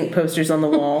NSYNC posters on the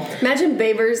wall. Imagine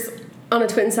Babers on a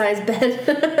twin-size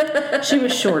bed. She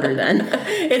was shorter then.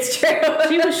 It's true.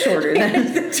 She was shorter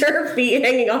then. Her feet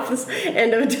hanging off this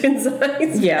end of a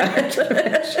twin-size bed.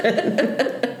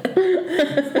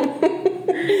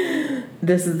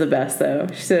 This is the best, though.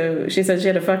 So she said she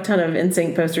had a fuck ton of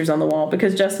NSYNC posters on the wall,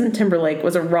 because Justin Timberlake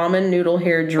was a ramen noodle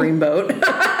hair dreamboat.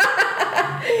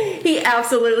 He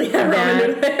absolutely had ramen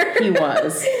noodle hair. He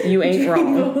was. You ain't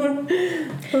wrong.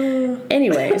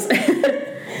 Anyways.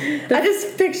 I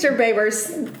just picture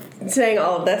Babers saying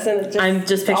all of this, and I'm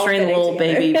just picturing the little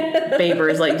baby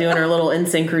Babers like doing her little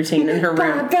NSYNC routine in her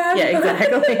room. Yeah,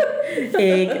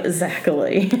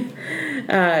 exactly.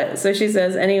 So she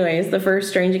says, anyways, the first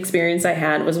strange experience I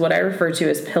had was what I refer to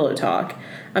as pillow talk.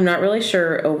 I'm not really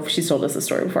sure. Oh, she's told us the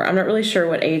story before. I'm not really sure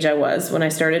what age I was when I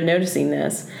started noticing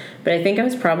this, but I think I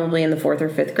was probably in the 4th or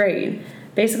 5th grade.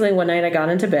 Basically, one night I got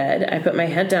into bed, I put my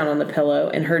head down on the pillow,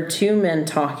 and heard 2 men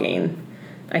talking.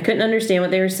 I couldn't understand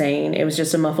what they were saying. It was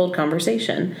just a muffled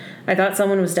conversation. I thought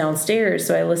someone was downstairs,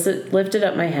 so I lifted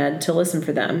up my head to listen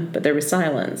for them, but there was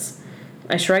silence.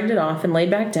 I shrugged it off and laid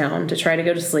back down to try to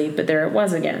go to sleep, but there it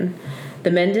was again.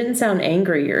 The men didn't sound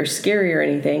angry or scary or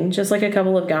anything, just like a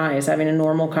couple of guys having a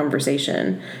normal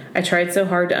conversation. I tried so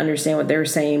hard to understand what they were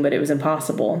saying, but it was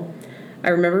impossible. I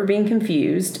remember being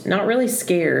confused, not really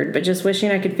scared, but just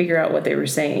wishing I could figure out what they were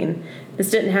saying.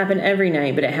 This didn't happen every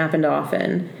night, but it happened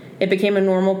often. It became a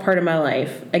normal part of my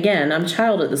life. Again, I'm a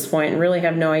child at this point and really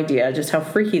have no idea just how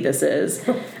freaky this is.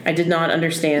 I did not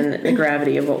understand the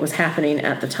gravity of what was happening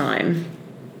at the time.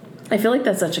 I feel like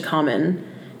that's such a common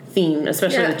theme,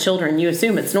 especially with children. You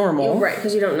assume it's normal. Right,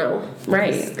 because you don't know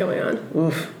what's going on.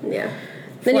 Oof. Yeah.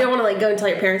 Then you don't want to go and tell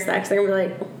your parents that because they're going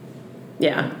to be like,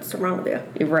 yeah, what's wrong with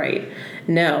you? Right.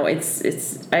 No, it's.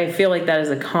 I feel like that is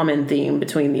a common theme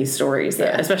between these stories,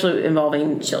 especially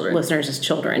involving listeners as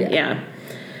children. Yeah.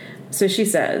 So she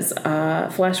says,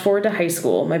 flash forward to high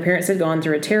school. My parents had gone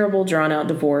through a terrible, drawn-out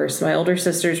divorce. My older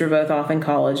sisters were both off in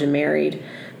college and married.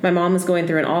 My mom was going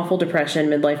through an awful depression,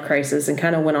 midlife crisis, and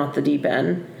kind of went off the deep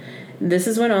end. This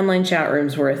is when online chat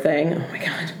rooms were a thing. Oh, my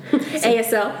God.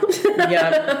 ASL.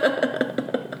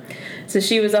 Yep. So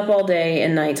she was up all day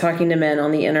and night talking to men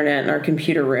on the internet in our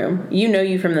computer room. You know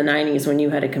you from the 90s when you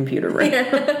had a computer room.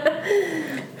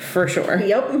 For sure.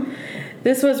 Yep.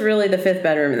 This was really the 5th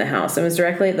bedroom in the house. It was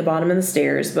directly at the bottom of the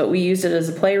stairs, but we used it as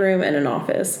a playroom and an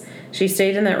office. She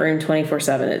stayed in that room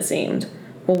 24/7, it seemed.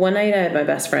 Well, one night I had my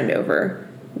best friend over.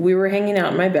 We were hanging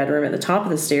out in my bedroom at the top of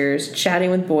the stairs,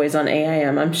 chatting with boys on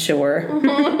AIM, I'm sure.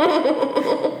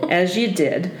 As you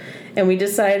did. And we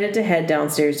decided to head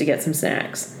downstairs to get some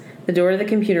snacks. The door to the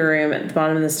computer room at the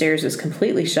bottom of the stairs was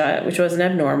completely shut, which wasn't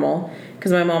abnormal,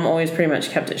 because my mom always pretty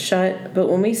much kept it shut. But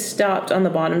when we stopped on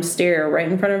the bottom stair right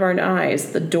in front of our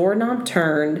eyes, the doorknob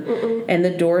turned and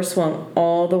the door swung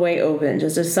all the way open,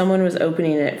 just as someone was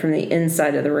opening it from the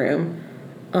inside of the room.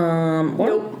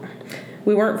 Nope.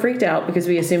 We weren't freaked out because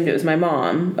we assumed it was my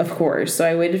mom, of course, so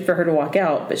I waited for her to walk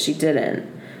out, but she didn't.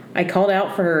 I called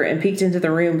out for her and peeked into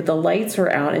the room, but the lights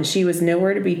were out and she was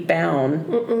nowhere to be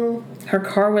found. Her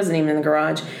car wasn't even in the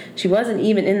garage. She wasn't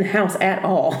even in the house at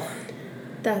all.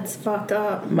 That's fucked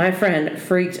up. My friend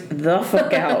freaked the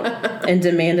fuck out and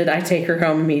demanded I take her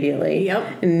home immediately.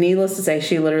 Yep. And needless to say,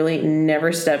 she literally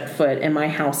never stepped foot in my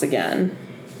house again.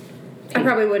 I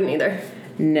probably wouldn't either.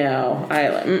 No,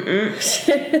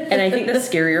 and I think the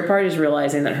scarier part is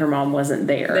realizing that her mom wasn't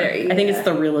there. I think it's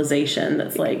the realization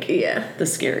that's the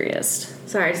scariest.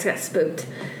 Sorry, I just got spooked.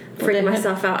 Freaking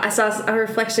myself out. I saw a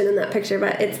reflection in that picture,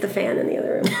 but it's the fan in the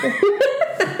other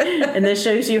room. And this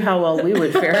shows you how well we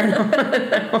would fare in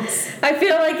a house. I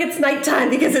feel like it's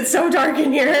nighttime because it's so dark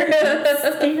in here.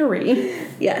 It's scary.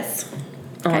 Yes.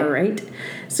 Okay. All right.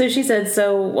 So she said,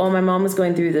 so while my mom was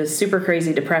going through this super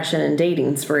crazy depression and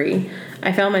dating spree,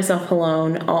 I found myself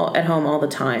alone at home all the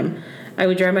time. I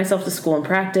would drive myself to school and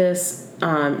practice.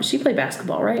 She played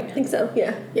basketball, right? I think so,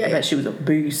 yeah. I bet she was a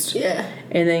beast. Yeah.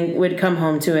 And then would come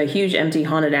home to a huge, empty,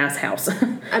 haunted-ass house.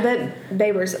 I bet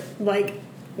Babers,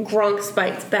 Gronk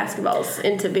spiked basketballs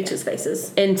into bitches'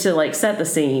 faces. And to, set the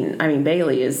scene, I mean,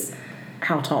 Bailey is...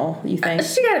 How tall, you think?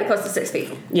 She got to be close to 6 feet.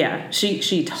 Yeah, she's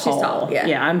tall. She's tall, yeah.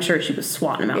 Yeah, I'm sure she was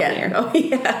swatting him out in the air. Oh,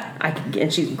 yeah.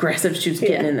 And she's aggressive. She was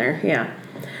getting in there,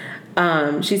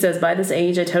 yeah. She says, by this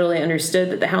age, I totally understood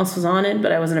that the house was haunted,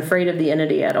 but I wasn't afraid of the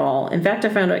entity at all. In fact, I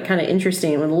found it kind of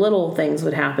interesting when little things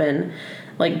would happen,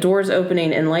 like doors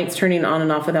opening and lights turning on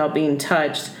and off without being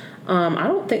touched. I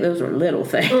don't think those were little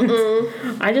things.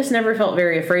 I just never felt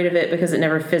very afraid of it because it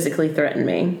never physically threatened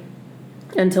me.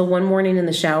 Until one morning in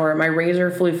the shower, my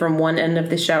razor flew from one end of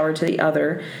the shower to the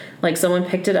other, like someone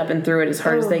picked it up and threw it as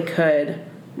hard as they could.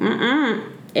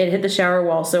 It hit the shower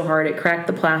wall so hard it cracked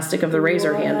the plastic of the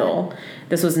razor handle.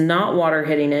 This was not water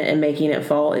hitting it and making it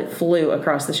fall. It flew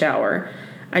across the shower.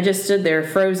 I just stood there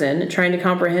frozen, trying to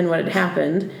comprehend what had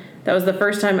happened. That was the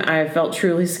first time I felt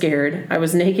truly scared. I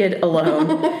was naked,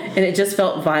 alone, and it just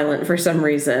felt violent for some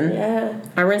reason. Yeah.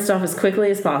 I rinsed off as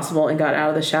quickly as possible and got out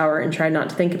of the shower and tried not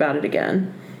to think about it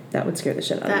again. That would scare the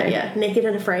shit out of me. Yeah, naked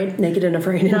and afraid. Naked and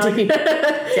afraid, indeed.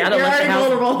 See, I don't like the house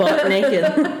vulnerable. butt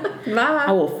naked. Bye.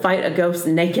 I will fight a ghost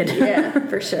naked. Yeah,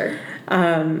 for sure.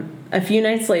 A few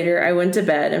nights later, I went to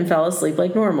bed and fell asleep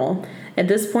like normal. At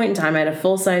this point in time, I had a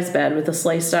full-size bed with a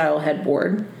sleigh-style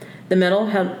headboard. The metal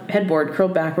headboard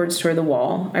curled backwards toward the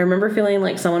wall. I remember feeling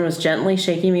like someone was gently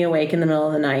shaking me awake in the middle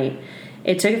of the night.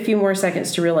 It took a few more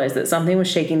seconds to realize that something was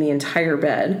shaking the entire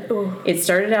bed. Ooh. It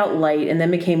started out light and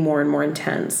then became more and more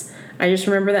intense. I just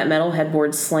remember that metal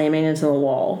headboard slamming into the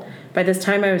wall. By this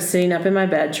time, I was sitting up in my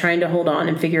bed trying to hold on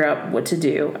and figure out what to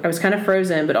do. I was kind of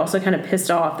frozen, but also kind of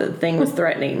pissed off that the thing was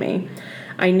threatening me.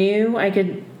 I knew I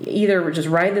could either just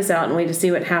ride this out and wait to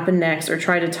see what happened next or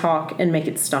try to talk and make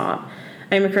it stop.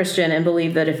 I am a Christian and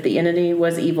believe that if the entity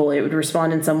was evil, it would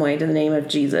respond in some way to the name of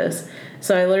Jesus.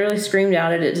 So I literally screamed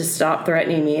out at it to stop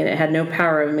threatening me, and it had no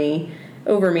power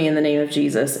over me in the name of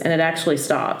Jesus, and it actually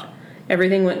stopped.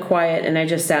 Everything went quiet, and I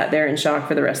just sat there in shock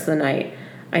for the rest of the night.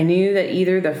 I knew that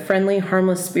either the friendly,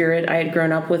 harmless spirit I had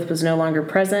grown up with was no longer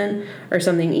present, or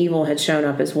something evil had shown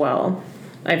up as well.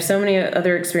 I have so many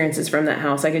other experiences from that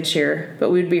house I could share, but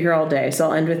we would be here all day, so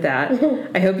I'll end with that.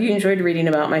 I hope you enjoyed reading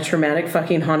about my traumatic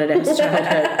fucking haunted-ass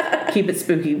childhood. Keep it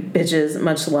spooky, bitches.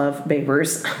 Much love,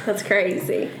 Babers. That's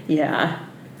crazy. Yeah.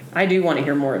 I do want to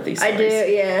hear more of these stories. I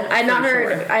do, yeah. I not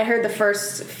heard. Sure. I heard the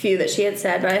first few that she had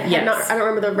said, but I had not. I don't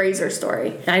remember the razor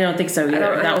story. I don't think so either.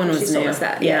 That one was new.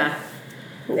 That. Yeah.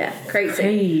 Yeah, crazy.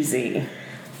 Crazy.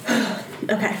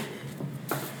 Okay.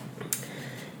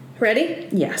 Ready?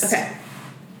 Yes. Okay.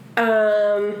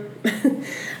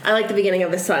 I like the beginning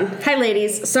of this one. Hi,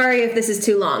 ladies. Sorry if this is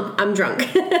too long. I'm drunk.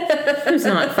 Who's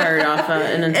not fired off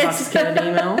an intoxicated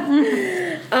email?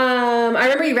 I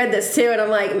remember you read this too, and I'm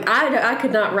like, I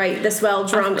could not write this well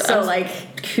drunk. So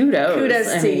like,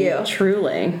 kudos to you.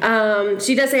 Truly.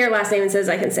 She does say her last name and says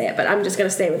I can say it, but I'm just going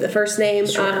to stay with the first name.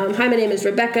 Sure. Hi, my name is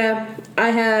Rebecca. I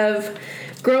have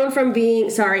grown from being.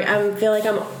 Sorry, I feel like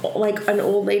I'm like an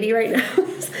old lady right now.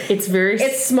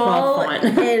 It's small font.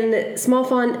 and small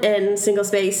font and single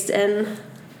spaced, and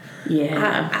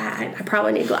yeah, I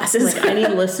probably need glasses. Like I need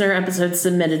listener episodes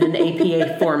submitted in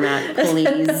APA format,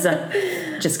 please.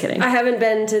 Just kidding. I haven't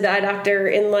been to the eye doctor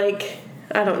in like,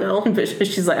 I don't know. But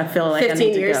she's like, I feel like 15 I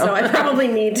need to years, go. so I probably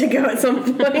need to go at some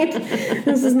point.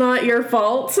 This is not your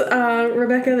fault,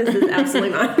 Rebecca. This is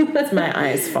absolutely mine. That's my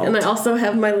eyes' fault. And I also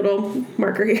have my little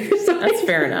marker here. So that's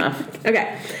fair enough.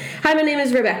 Okay. Hi, my name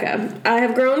is Rebecca. I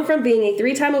have grown from being a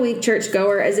 3-time-a-week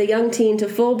churchgoer as a young teen to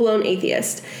full-blown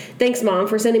atheist. Thanks, Mom,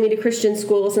 for sending me to Christian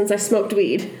school since I smoked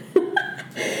weed.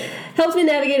 Helps me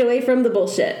navigate away from the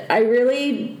bullshit. I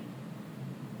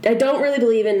don't really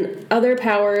believe in other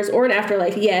powers or an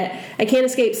afterlife yet. I can't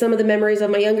escape some of the memories of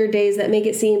my younger days that make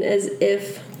it seem as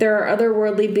if there are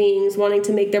otherworldly beings wanting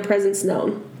to make their presence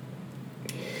known.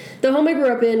 The home I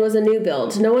grew up in was a new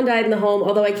build. No one died in the home,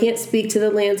 although I can't speak to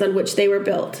the lands on which they were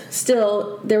built.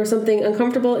 Still, there was something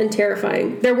uncomfortable and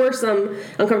terrifying. There were some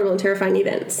uncomfortable and terrifying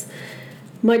events.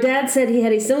 My dad said he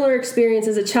had a similar experience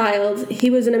as a child.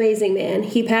 He was an amazing man.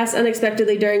 He passed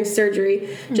unexpectedly during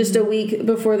surgery just a week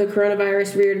before the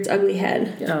coronavirus reared its ugly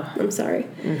head. Oh. I'm sorry.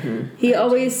 He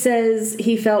always says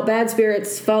he felt bad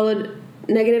spirits followed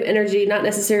negative energy, not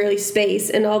necessarily space,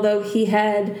 and although he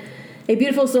had a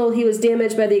beautiful soul, he was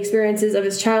damaged by the experiences of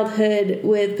his childhood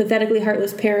with pathetically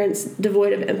heartless parents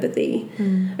devoid of empathy.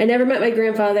 I never met my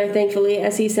grandfather, thankfully,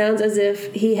 as he sounds as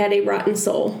if he had a rotten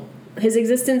soul. His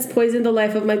existence poisoned the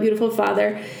life of my beautiful father,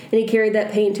 and he carried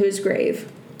that pain to his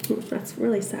grave. That's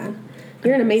really sad.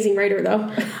 You're an amazing writer,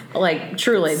 though. Like,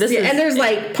 truly. This is, and there's,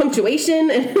 like, punctuation,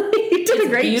 and you did a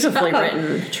great beautifully job.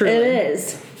 Written, truly. It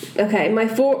is. Okay, my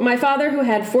father, who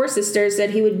had 4 sisters, said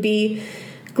he would be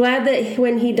glad that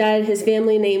when he died, his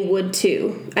family name would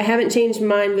too. I haven't changed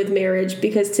mine with marriage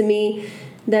because to me,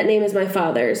 that name is my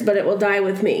father's, but it will die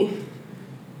with me.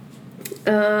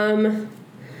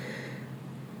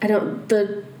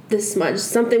 This much.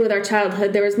 Something with our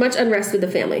childhood. There was much unrest with the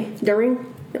family.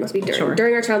 Sure.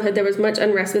 During our childhood, there was much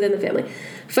unrest within the family.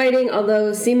 Fighting,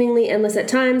 although seemingly endless at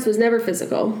times, was never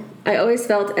physical. I always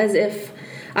felt as if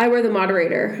I were the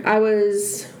moderator. I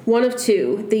was one of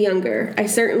 2, the younger. I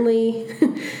was certainly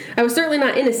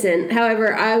not innocent.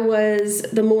 However, I was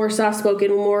the more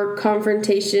soft-spoken, more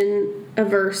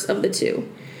confrontation-averse of the 2.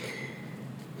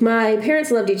 My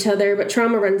parents loved each other, but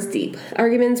trauma runs deep.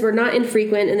 Arguments were not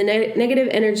infrequent, and the negative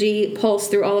energy pulsed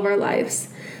through all of our lives.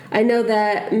 I know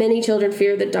that many children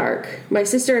fear the dark. My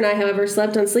sister and I, however,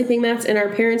 slept on sleeping mats in our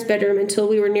parents' bedroom until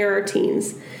we were near our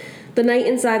teens. The night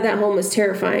inside that home was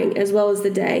terrifying, as well as the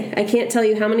day. I can't tell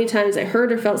you how many times I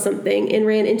heard or felt something and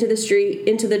ran into the street,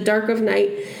 into the dark of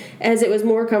night, as it was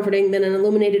more comforting than an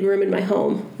illuminated room in my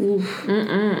home.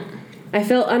 I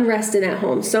felt unrest in that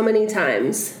home so many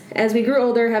times. As we grew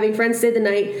older, having friends stay the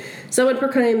night, someone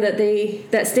proclaimed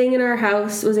that staying in our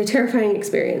house was a terrifying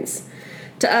experience.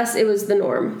 To us, it was the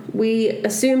norm. We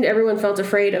assumed everyone felt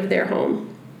afraid of their home.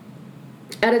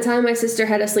 At a time, my sister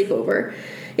had a sleepover.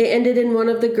 It ended in one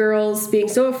of the girls being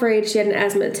so afraid she had an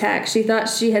asthma attack. She thought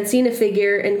she had seen a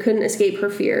figure and couldn't escape her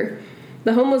fear.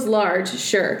 The home was large,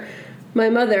 sure. My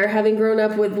mother, having grown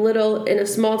up with little in a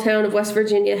small town of West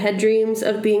Virginia, had dreams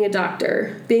of being a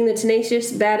doctor. Being the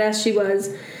tenacious badass she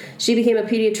was, she became a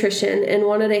pediatrician and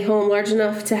wanted a home large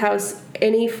enough to house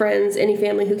any friends, any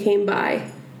family who came by.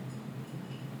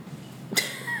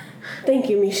 Thank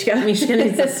you, Mishka. Mishka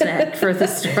needs a snack for the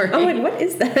story. Oh, wait, what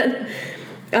is that?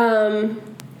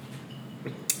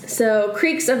 So,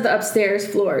 creaks of the upstairs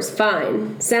floors,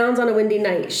 fine. Sounds on a windy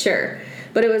night, sure.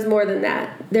 But it was more than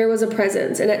that. There was a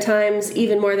presence, and at times,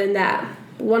 even more than that.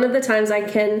 One of the times I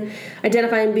can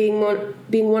identify in being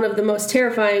one of the most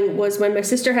terrifying was when my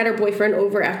sister had her boyfriend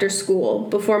over after school,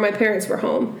 before my parents were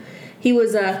home. He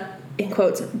was a, in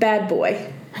quotes, bad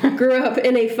boy. Grew up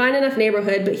in a fine enough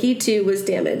neighborhood, but he too was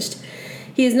damaged.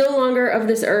 He is no longer of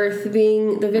this earth,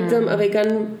 being the victim of a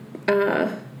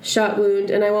gun-shot wound,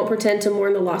 and I won't pretend to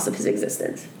mourn the loss of his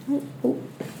existence.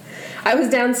 I was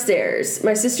downstairs.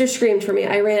 My sister screamed for me.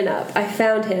 I ran up. I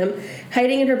found him,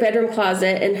 hiding in her bedroom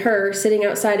closet, and her sitting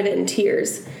outside of it in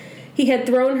tears. He had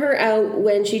thrown her out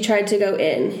when she tried to go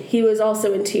in. He was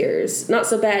also in tears. Not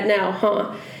so bad now,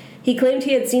 huh? He claimed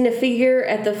he had seen a figure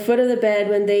at the foot of the bed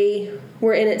when they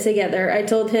were in it together. I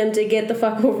told him to get the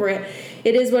fuck over it.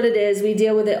 It is what it is. We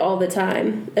deal with it all the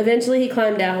time. Eventually he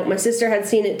climbed out. My sister had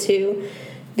seen it too.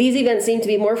 These events seemed to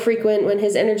be more frequent when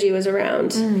his energy was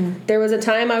around. There was a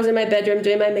time I was in my bedroom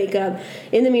doing my makeup.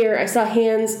 In the mirror, I saw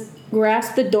hands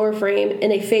grasp the door frame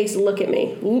and a face look at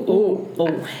me.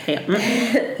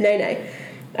 Nay.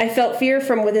 I felt fear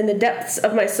from within the depths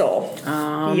of my soul.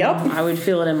 Yep. I would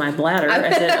feel it in my bladder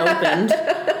as it opened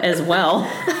as well.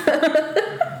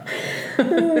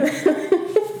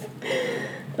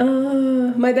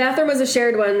 My bathroom was a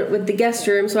shared one with the guest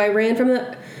room, so I ran from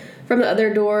the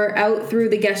other door out through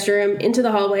the guest room into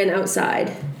the hallway and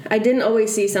outside. I didn't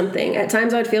always see something. At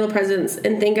times I would feel a presence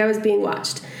and think I was being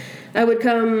watched. It would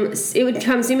come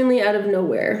seemingly out of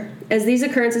nowhere. As these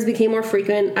occurrences became more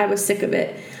frequent, I was sick of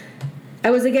it.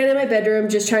 I was again in my bedroom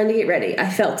just trying to get ready. I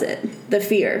felt it. The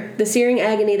fear. The searing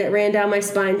agony that ran down my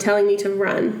spine telling me to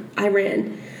run. I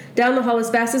ran. Down the hall as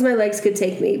fast as my legs could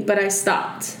take me, but I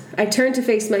stopped. I turned to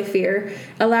face my fear.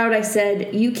 Aloud I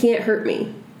said, "You can't hurt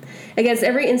me." Against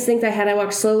every instinct I had, I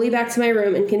walked slowly back to my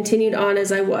room and continued on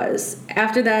as I was.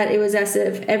 After that, it was as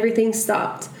if everything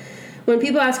stopped. When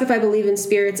people ask if I believe in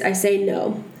spirits, I say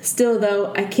no. Still,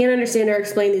 though, I can't understand or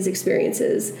explain these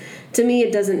experiences. To me,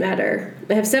 it doesn't matter.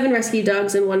 I have 7 rescue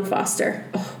dogs and 1 foster.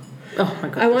 Oh my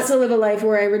goodness. I want to live a life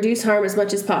where I reduce harm as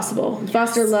much as possible,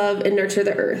 foster love, and nurture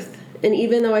the earth. And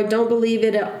even though I don't believe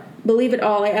it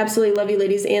all, I absolutely love you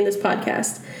ladies and this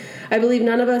podcast. I believe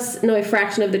none of us know a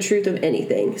fraction of the truth of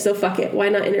anything. So fuck it. Why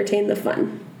not entertain the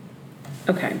fun?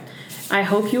 Okay. I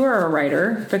hope you are a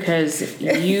writer because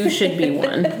you should be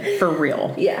one for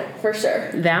real. Yeah, for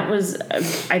sure. That was,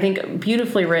 I think,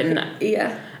 beautifully written.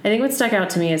 Yeah. I think what stuck out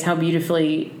to me is how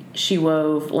beautifully she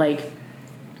wove, like,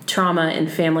 trauma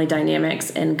and family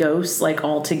dynamics and ghosts, like,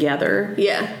 all together.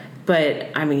 Yeah. But,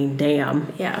 I mean,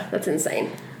 damn. Yeah, that's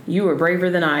insane. You were braver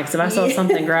than I, because if I saw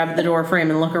something grab the door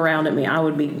frame and look around at me, I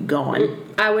would be gone.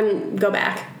 I wouldn't go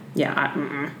back.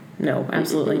 Yeah, no,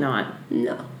 absolutely not.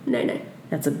 No.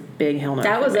 That's a big hell no.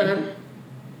 That was a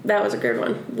good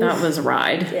one. That was a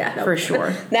ride. Yeah, for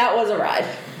sure. That was a ride.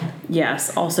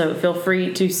 Yes. Also, feel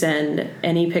free to send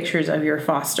any pictures of your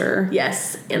foster.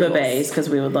 Yes. Bebés, because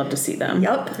we would love to see them.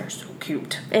 Yep. They're so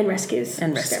cute. And rescues.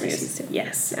 Rescues.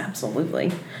 Yes,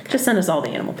 absolutely. Just send us all the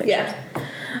animal pictures. Yeah.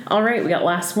 All right, we got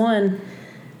last one.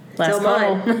 Last till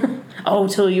mine. Oh,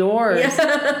 till yours. Yeah.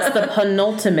 It's the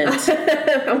penultimate.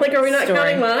 I'm like, are we not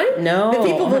counting mine? No. The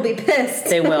people will be pissed.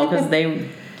 They will, because they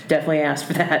definitely asked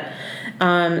for that.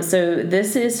 So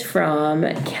this is from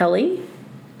Kelly.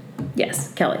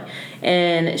 Yes, Kelly.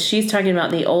 And she's talking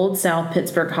about the old South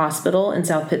Pittsburgh Hospital in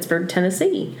South Pittsburgh,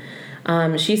 Tennessee.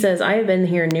 She says, I have been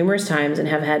here numerous times and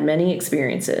have had many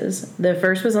experiences. The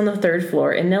first was on the 3rd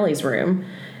floor in Nellie's room.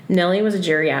 Nellie was a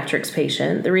geriatrics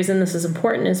patient. The reason this is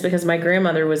important is because my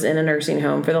grandmother was in a nursing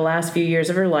home for the last few years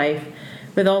of her life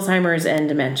with Alzheimer's and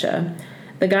dementia.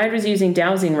 The guide was using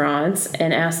dowsing rods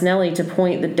and asked Nellie to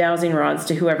point the dowsing rods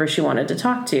to whoever she wanted to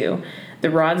talk to.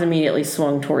 The rods immediately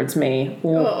swung towards me.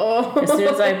 As soon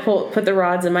as I put the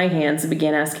rods in my hands and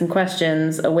began asking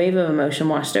questions, a wave of emotion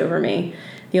washed over me.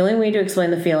 The only way to explain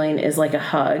the feeling is like a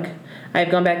hug. I have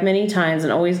gone back many times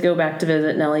and always go back to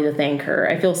visit Nellie to thank her.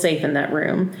 I feel safe in that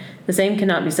room. The same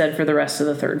cannot be said for the rest of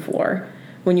the third floor.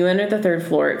 When you enter the third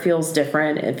floor, it feels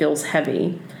different. It feels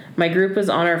heavy. My group was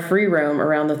on our free roam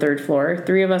around the third floor.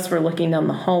 3 of us were looking down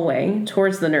the hallway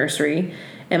towards the nursery,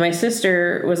 and my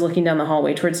sister was looking down the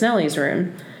hallway towards Nellie's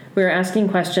room. We were asking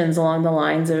questions along the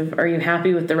lines of, are you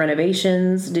happy with the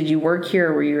renovations? Did you work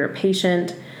here or were you a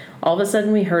patient? All of a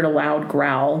sudden, we heard a loud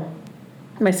growl.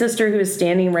 My sister, who was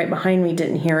standing right behind me,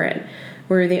 didn't hear it.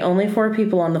 We were the only 4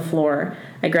 people on the floor.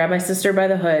 I grabbed my sister by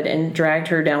the hood and dragged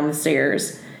her down the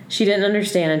stairs. She didn't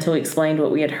understand until we explained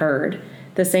what we had heard.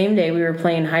 The same day, we were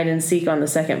playing hide and seek on the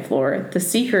second floor. The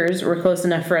seekers were close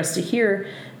enough for us to hear,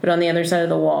 but on the other side of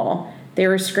the wall. They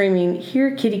were screaming,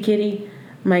 "Here, kitty, kitty."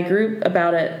 My group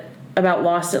about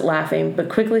lost it laughing, but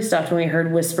quickly stopped when we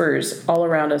heard whispers all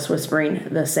around us whispering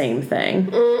the same thing.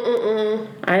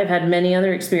 I have had many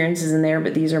other experiences in there,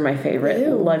 but these are my favorite.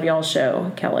 Ew. Love y'all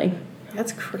show, Kelly.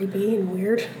 That's creepy and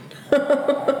weird.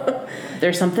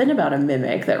 There's something about a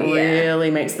mimic that really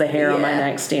makes the hair on my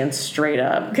neck stand straight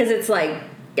up. Because it's like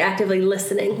actively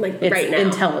listening, like It's right now.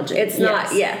 intelligent. It's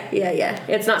not, yeah.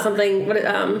 It's not something,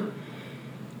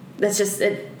 that's just,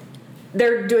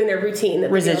 they're doing their routine.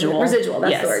 Residual. Residual,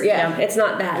 that's Yes. the word. Yeah. Yeah. It's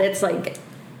not that. It's like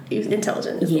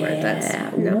intelligent is the word.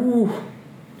 That's, no. Ooh.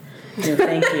 No,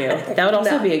 thank you. That would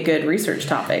also be a good research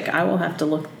topic. I will have to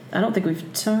look. I don't think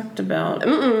we've talked about.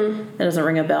 That doesn't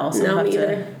ring a bell, so No, I'll have me to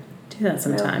either. do that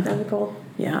sometime. That'd be cool.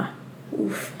 Yeah.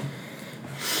 Oof.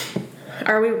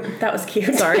 Are we? That was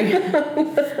cute. Sorry.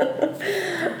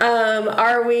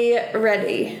 Are we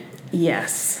ready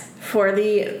Yes. for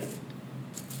the?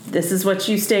 This is what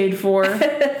you stayed for.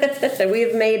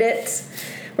 We've made it.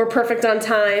 We're perfect on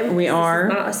time. We are.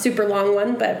 Not a super long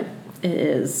one, but It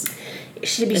is. it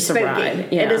should be It's a spooky. ride,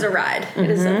 yeah. It is a ride. It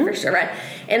is a for sure ride.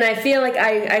 And I feel like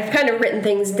I've kind of written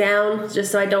things down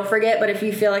just so I don't forget. But if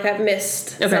you feel like I've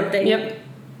missed something, Yep.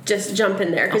 just jump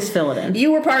in there I'll fill it in.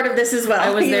 You were part of this as well.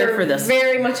 I was there You're for this.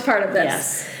 Very much part of this.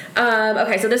 Yes.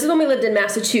 Okay, so this is when we lived in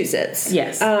Massachusetts.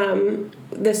 Yes.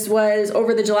 This was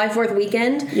over the July 4th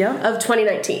weekend of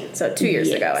 2019, so 2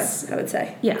 years ago, I would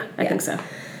say. Yeah, I think so.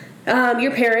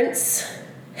 Your parents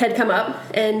had come up,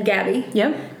 and Gabby,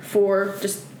 Yep. for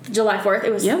just July 4th.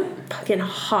 It was fucking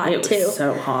hot, It too. was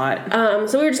so hot.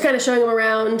 So we were just kind of showing them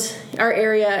around our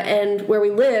area, and where we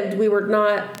lived, we were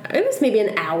not, it was maybe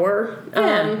an hour.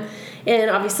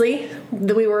 And obviously,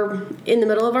 we were in the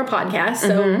middle of our podcast,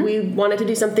 so we wanted to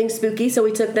do something spooky, so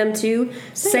we took them to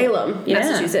Salem,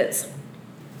 Massachusetts.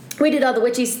 We did all the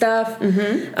witchy stuff. We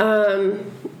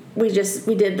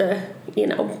did the,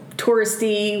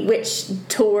 touristy witch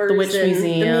tours. The witch and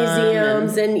museum. The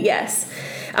museums, and yes.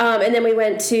 And then we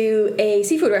went to a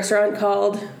seafood restaurant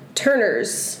called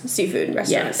Turner's Seafood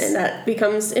Restaurant. Yes. And that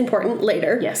becomes important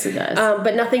later. Yes, it does.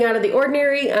 But nothing out of the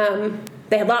ordinary.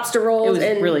 They had lobster rolls. It was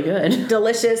and really good.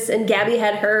 Delicious. And Gabby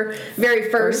had her very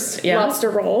first lobster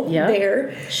roll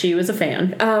there. She was a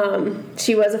fan.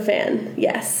 She was a fan,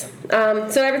 yes.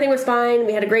 So everything was fine.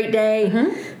 We had a great day.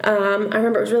 I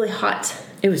remember it was really hot.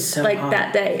 It was so hot.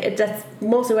 That day. That's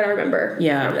mostly what I remember from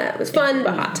that. It was fun,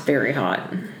 but hot. Very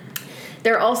hot.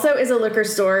 There also is a liquor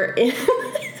store in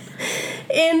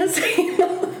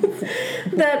Salem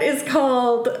that is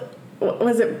called, what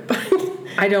was it?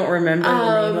 I don't remember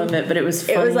the name of it, but it was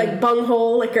funny. It was like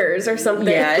Bunghole Liquors or something.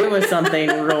 Yeah, it was something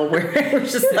real weird. It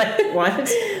was just like, what?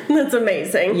 That's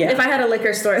amazing. Yeah. If I had a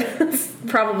liquor store, that's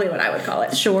probably what I would call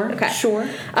it. Sure. Okay. Sure.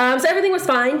 So everything was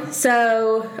fine.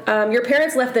 So your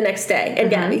parents left the next day, and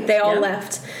Gabby, they all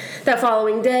left that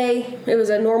following day. It was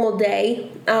a normal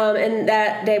day. And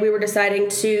that day we were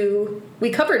deciding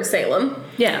we covered Salem.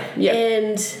 Yeah. Yeah.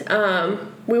 And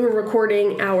we were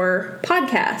recording our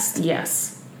podcast.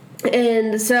 Yes.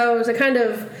 And so to kind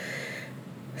of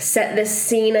set this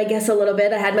scene, I guess, a little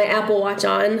bit, I had my Apple Watch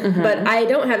on, but I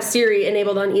don't have Siri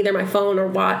enabled on either my phone or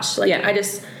watch. I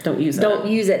just don't use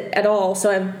it at all.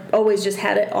 So I've always just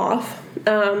had it off.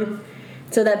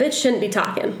 So that bitch shouldn't be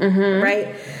talking,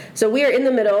 right? So we are in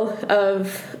the middle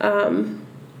of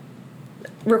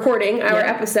recording our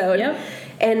episode. Yep.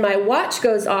 And my watch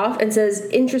goes off and says,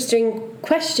 "Interesting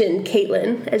question,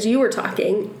 Caitlin," as you were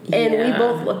talking. And we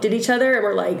both looked at each other and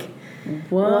were like,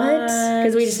 what?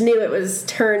 Because we just knew it was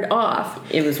turned off.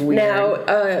 It was weird. Now,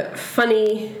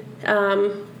 funny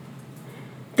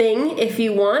thing. If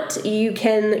you want, you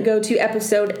can go to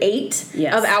episode 8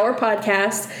 Yes. of our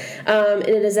podcast. And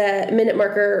it is at minute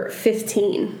marker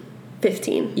 15.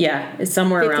 Yeah, it's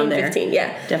somewhere around there. 15,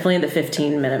 yeah. Definitely the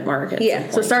 15-minute mark.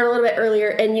 Yeah, so start a little bit earlier,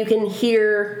 and you can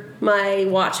hear my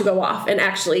watch go off and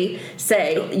actually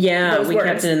say those we words.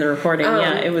 kept it in the recording.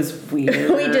 It was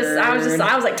weird.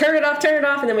 I was like, turn it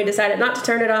off, and then we decided not to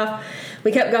turn it off.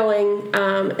 We kept going,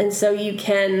 and so you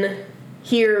can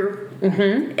hear,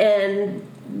 and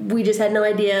we just had no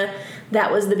idea that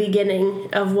was the beginning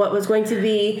of what was going to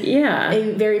be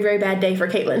a very, very bad day for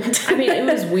Caitlin. I mean, it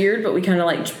was weird, but we kind of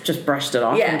like just brushed it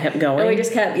off and kept going. And we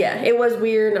just kept, it was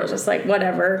weird, and I was just like,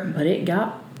 whatever. But it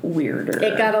got weirder.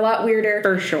 It got a lot weirder.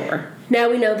 For sure. Now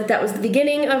we know that was the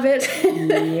beginning of it.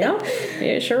 Yep,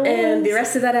 it sure was. And the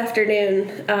rest of that afternoon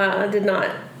did not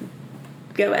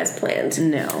go as planned.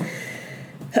 No.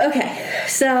 Okay,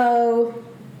 so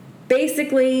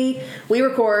basically we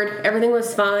record, everything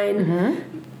was fine.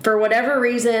 For whatever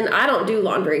reason, I don't do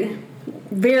laundry.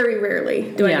 Very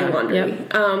rarely do I do laundry.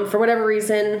 Yep. For whatever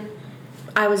reason,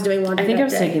 I was doing laundry. I think I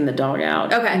was day. taking the dog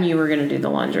out. Okay. And you were going to do the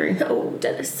laundry. Oh,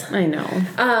 Dennis. I know.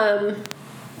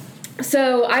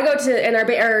 So I go to, and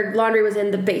our laundry was in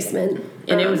the basement.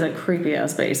 And it was a creepy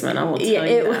ass basement, I will tell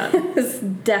you that. It was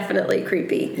definitely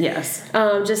creepy. Yes.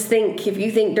 Just think, if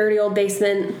you think dirty old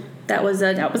basement, that was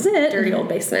it. Dirty old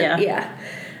basement. Yeah.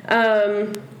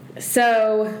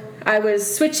 So I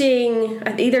was switching.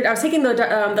 I was taking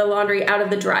the laundry out of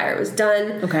the dryer. It was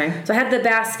done. Okay. So I had the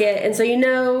basket, and so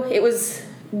it was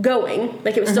going,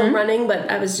 like it was still running, but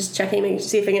I was just checking to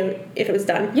see if it was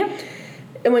done. Yep.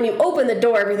 And when you open the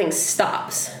door, everything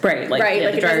stops. Right. Like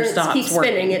the dryer it doesn't stops keep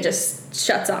working. spinning. It just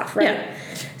shuts off. Right. Yeah.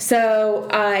 So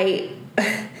I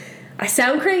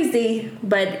sound crazy,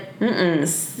 but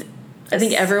I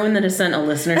think everyone that has sent a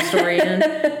listener story in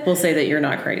will say that you're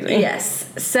not crazy. Yes.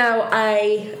 So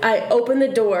I open the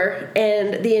door,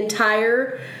 and the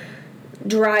entire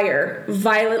dryer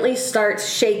violently starts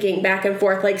shaking back and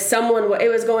forth, like it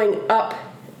was going up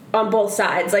on both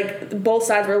sides. Like both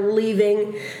sides were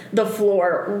leaving the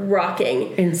floor,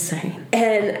 rocking. Insane.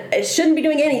 And it shouldn't be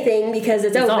doing anything because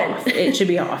it's open. Off. It should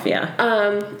be off, yeah.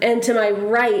 And to my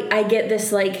right, I get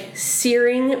this like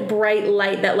searing bright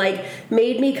light that like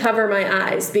made me cover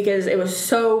my eyes because it was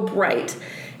so bright.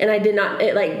 And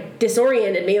it like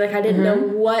disoriented me. Like I didn't know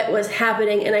what was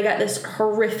happening. And I got this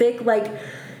horrific, like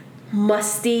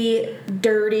musty,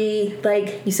 dirty,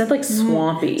 like You said like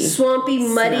swampy, muddy.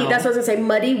 smell. That's what I was gonna say.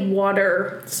 Muddy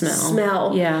water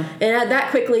smell. Yeah. And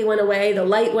that quickly went away. The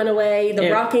light went away.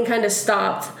 The rocking kind of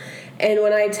stopped. And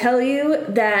when I tell you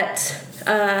that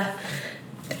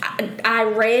I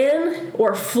ran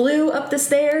or flew up the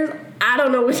stairs, I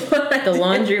don't know which one. The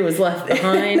laundry was left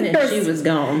behind and she was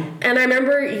gone. And I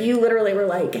remember you literally were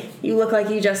like, you look like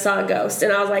you just saw a ghost.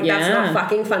 And I was like, that's not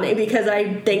fucking funny because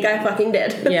I think I fucking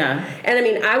did. Yeah. And I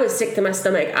mean, I was sick to my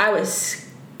stomach. I was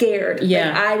scared. Yeah.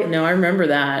 Like, I remember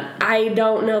that. I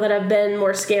don't know that I've been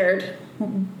more scared.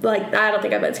 Like, I don't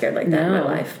think I've been scared like that in my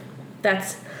life.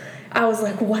 I was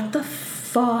like, what the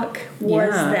fuck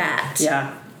was that?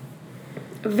 Yeah.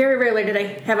 Very rarely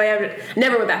have I ever,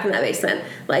 never went back in that basement.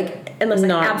 Like, unless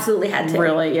I absolutely had to.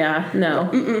 Really, yeah.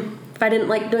 No. If I didn't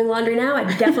like doing laundry now, I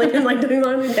definitely didn't like doing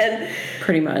laundry then.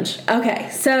 Pretty much. Okay,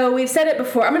 so we've said it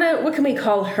before. What can we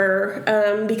call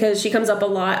her? Because she comes up a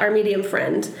lot, our medium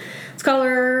friend. Let's call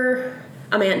her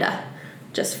Amanda.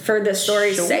 Just for the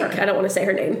story's sake. I don't want to say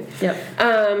her name.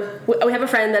 Yep. We have a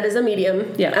friend that is a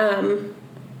medium. Yeah.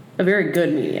 A very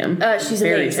good medium. She's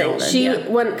very amazing.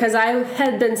 talented, Because I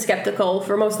had been skeptical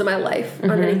for most of my life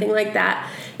on anything like that.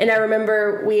 And I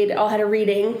remember we'd all had a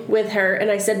reading with her,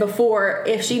 and I said before,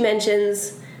 if she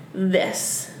mentions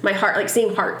this, my heart, like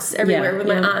seeing hearts everywhere with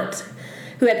my aunt,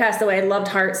 who had passed away and loved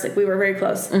hearts, like we were very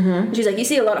close. And she's like, you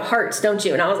see a lot of hearts, don't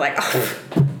you? And I was like,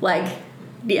 oh, like,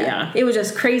 yeah. It was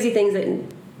just crazy things that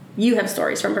you have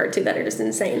stories from her too that are just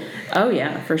insane. Oh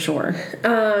yeah, for sure.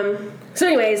 So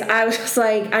anyways, I was just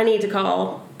like, I need to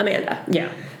call Amanda.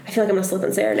 Yeah. I feel like I'm going to slip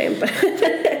and say her name. But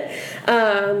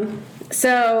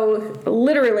so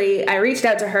literally I reached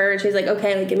out to her and she's like,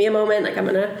 okay, like give me a moment. Like I'm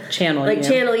going to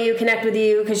channel you, connect with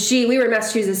you. Cause we were in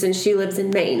Massachusetts and she lives in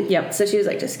Maine. Yep. So she was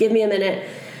like, just give me a minute.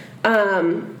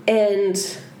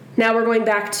 And now we're going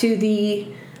back to the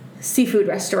seafood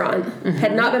restaurant.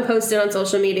 Had not been posted on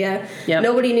social media. Yep.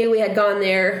 Nobody knew we had gone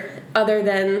there other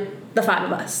than the 5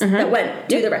 of us that went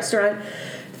to the restaurant.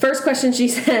 First question she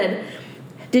said,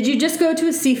 did you just go to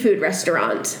a seafood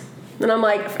restaurant? And I'm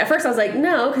like, at first I was like,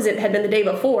 no, because it had been the day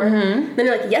before. Then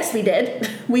you're like, yes, we did.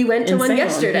 We went to one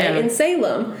yesterday in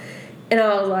Salem. And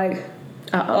I was like,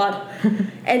 odd.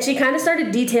 And she kind of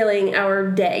started detailing our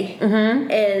day.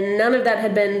 And none of that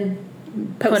had been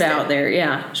posted. Put out there,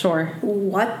 yeah, sure.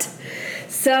 What?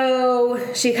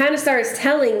 So she kind of starts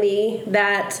telling me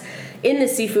that in the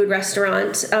seafood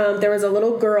restaurant, there was a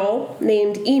little girl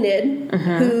named Enid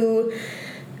who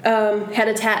had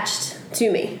attached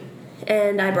to me.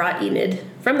 And I brought Enid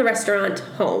from the restaurant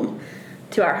home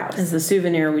to our house. As the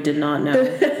souvenir we did not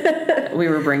know we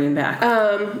were bringing back.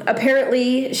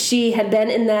 Apparently, she had been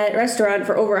in that restaurant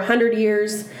for over 100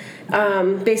 years.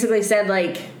 Basically said,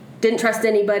 like, didn't trust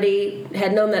anybody,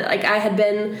 had known that, like, I had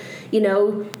been,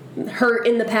 hurt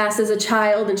in the past as a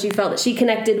child, and she felt that she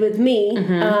connected with me.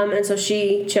 And so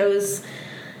she chose...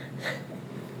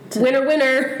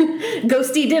 Winner,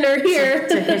 ghosty dinner here.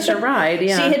 To hitch a ride,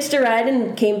 yeah. She hitched a ride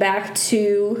and came back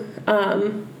to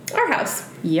our house.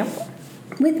 Yep.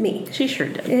 With me. She sure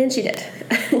did. And she did.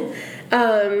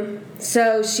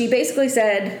 So she basically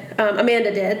said,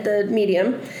 Amanda did, the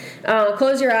medium,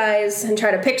 close your eyes and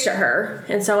try to picture her.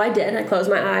 And so I did. I closed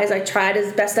my eyes. I tried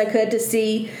as best I could to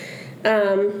see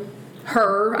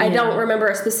her. I don't remember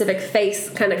a specific face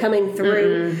kind of coming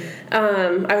through.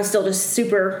 I was still just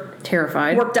super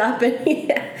terrified, worked up,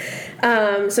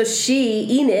 and so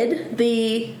she, Enid,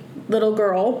 the little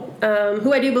girl,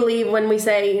 who I do believe when we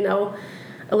say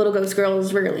a little ghost girl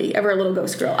is rarely ever a little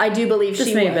ghost girl. I do believe this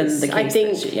she may was. Have been the case. I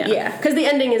think because the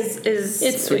ending is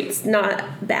it's sweet. It's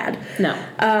not bad. No.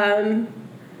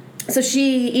 So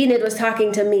Enid was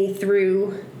talking to me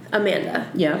through Amanda.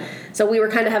 Yeah. So we were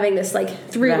kind of having this like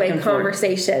three-way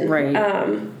conversation. Right.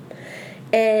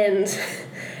 And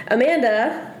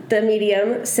Amanda, the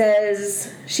medium,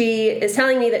 says she is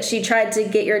telling me that she tried to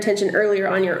get your attention earlier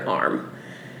on your arm.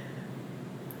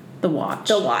 The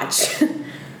watch.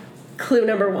 Clue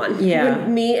number 1. Yeah.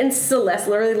 When me and Celeste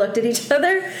literally looked at each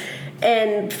other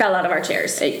and fell out of our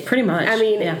chairs. Pretty much. I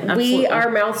mean, our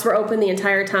mouths were open the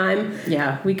entire time.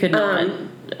 Yeah, we could not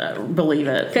believe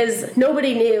it. Because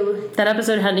nobody knew. That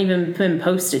episode hadn't even been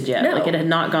posted yet. No. Like, it had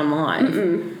not gone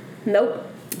live. Nope.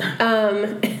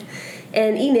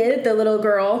 And Enid, the little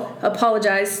girl,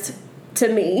 apologized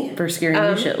to me. For scaring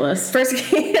you shitless.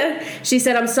 She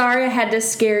said, I'm sorry I had to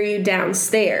scare you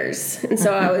downstairs. And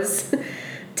so I was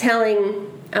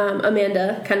telling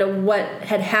Amanda kind of what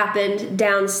had happened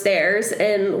downstairs.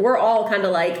 And we're all kind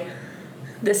of like,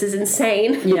 this is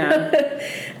insane. Yeah.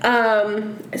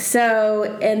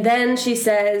 And then she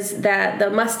says that the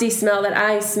musty smell that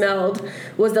I smelled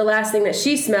was the last thing that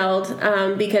she smelled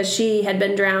because she had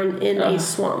been drowned in a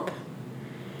swamp.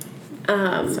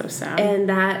 So sad. And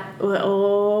that,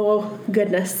 oh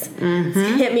goodness,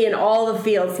 hit me in all the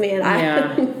fields, man.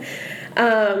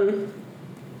 Yeah.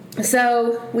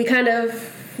 So we kind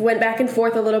of went back and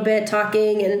forth a little bit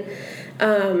talking,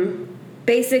 and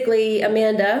basically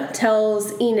Amanda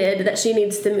tells Enid that she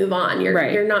needs to move on.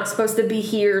 You're not supposed to be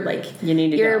here. Like, you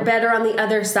need to you're go. better on the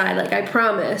other side. Like, I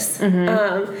promise.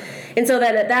 And so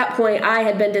then at that point I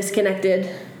had been disconnected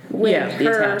with the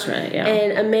her, attachment,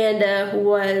 and Amanda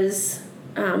was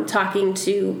talking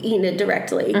to Enid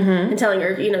directly and telling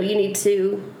her, you need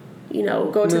to,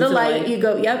 go to the light. You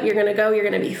go, yep, you're gonna go. You're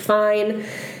gonna be fine.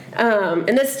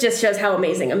 And this just shows how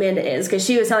amazing Amanda is, because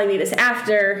she was telling me this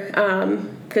after,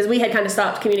 because we had kind of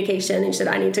stopped communication, and she said,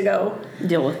 I need to go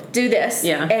do this.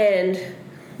 Yeah. And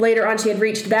later on she had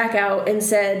reached back out and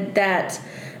said that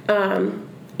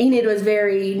Enid was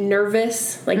very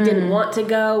nervous, like didn't want to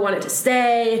go, wanted to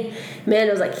stay.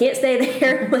 Amanda was like, can't stay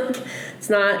there. Like, it's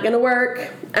not going to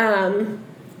work.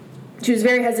 She was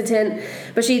very hesitant,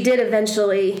 but she did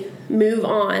eventually move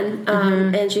on.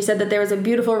 And she said that there was a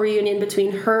beautiful reunion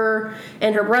between her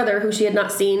and her brother, who she had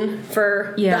not seen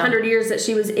for the 100 years that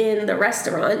she was in the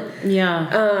restaurant.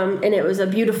 Yeah. And it was a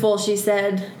beautiful, she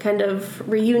said, kind of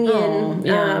reunion.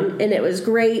 And it was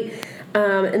great.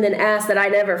 And then asked that I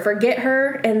never forget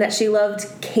her, and that she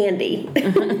loved candy.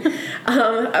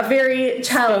 A very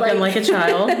childlike, spoken like a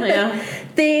child, yeah.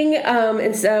 thing.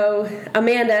 And so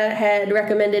Amanda had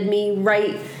recommended me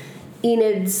write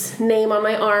Enid's name on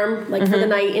my arm, like for the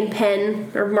night, in pen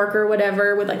or marker or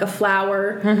whatever, with like a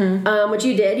flower, which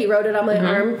you did. You wrote it on my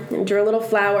arm and drew a little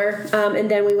flower. And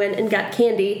then we went and got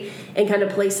candy and kind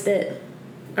of placed it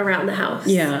around the house.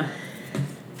 Yeah.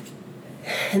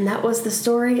 And that was the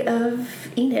story of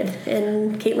Enid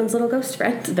and Caitlin's little ghost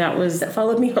friend. That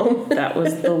followed me home. That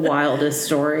was the wildest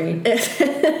story.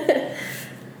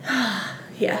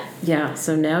 Yeah. Yeah,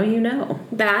 so now you know.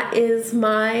 That is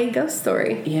my ghost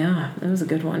story. Yeah, that was a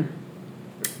good one.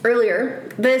 Earlier,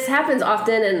 this happens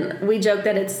often, and we joke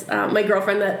that it's my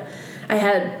girlfriend that I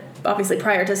had obviously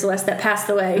prior to Celeste, that passed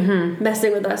away,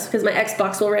 messing with us because my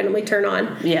Xbox will randomly turn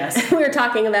on. Yes. We were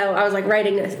talking about, I was like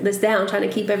writing this down, trying to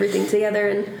keep everything together,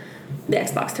 and the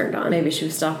Xbox turned on. Maybe she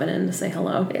was stopping in to say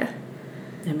hello. Yeah.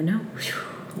 Never know.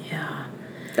 Yeah.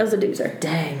 That was a doozer.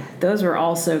 Dang. Those were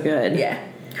all so good. Yeah.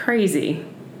 Crazy.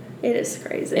 It is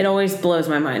crazy. It always blows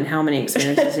my mind how many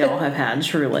experiences y'all have had,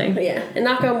 truly. Yeah. And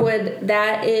knock on wood,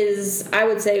 that is, I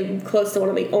would say, close to one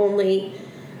of the only...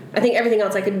 I think everything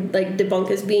else I could like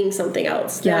debunk as being something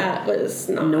else. Yeah. That was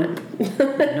not. Nope.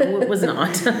 No, it was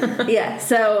not. Yeah.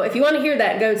 So if you want to hear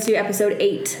that, go to episode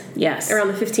 8. Yes. Around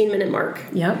the 15-minute mark.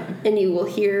 Yep. And you will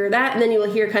hear that, and then you will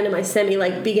hear kind of my semi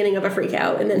like beginning of a freak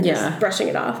out, and then just brushing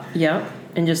it off. Yep.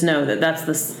 And just know that that's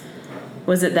the.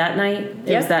 Was it that night?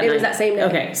 It was that night. It was that same day.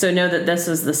 Okay, so know that this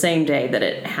was the same day that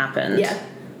it happened. Yeah.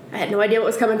 I had no idea what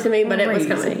was coming to me, but it was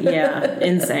coming. Yeah.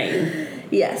 Insane.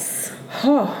 Yes.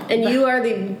 And you are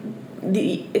the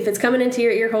if it's coming into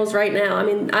your ear holes right now, I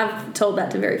mean, I've told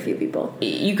that to very few people.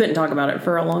 You couldn't talk about it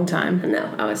for a long time.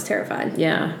 No, I was terrified.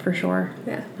 Yeah, for sure.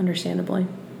 Yeah. Understandably.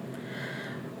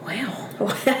 Wow.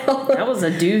 Well, that was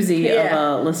a doozy of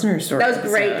a listener story. That was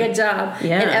great. Good job.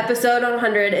 Yeah. An episode on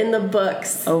 100 in the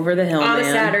books. Over the hill, on a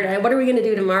Saturday. What are we going to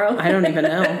do tomorrow? I don't even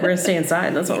know. We're going to stay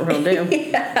inside. That's what we're going to do.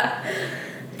 Yeah.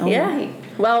 All right.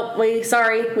 Well, we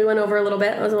went over a little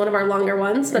bit. It was one of our longer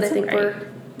ones, but I think right.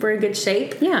 we're in good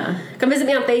shape. Yeah. Come visit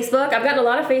me on Facebook. I've gotten a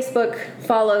lot of Facebook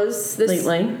follows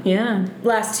lately. Yeah.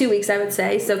 Last 2 weeks, I would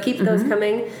say. So keep those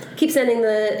coming. Keep sending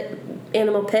the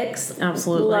animal pics.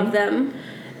 Absolutely. Love them.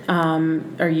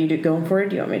 Are you going for it?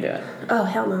 Do you want me to do it? Oh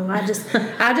hell no! I just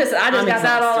got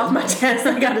that all off my chest.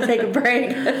 I got to take a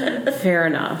break. Fair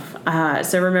enough.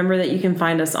 So remember that you can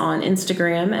find us on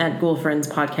Instagram at Ghoul Friends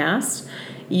Podcast.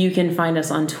 You can find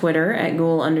us on Twitter at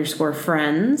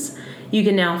Ghoul_Friends. You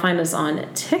can now find us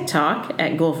on TikTok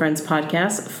at Ghoul Friends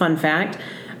Podcast. Fun fact,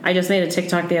 I just made a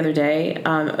TikTok the other day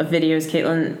of videos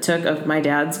Caitlin took of my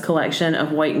dad's collection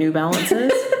of white New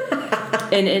Balances.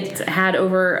 And it had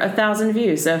over 1,000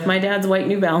 views. So if my dad's white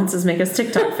New Balances make us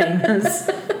TikTok famous...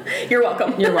 You're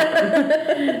welcome. You're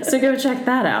welcome. So go check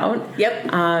that out.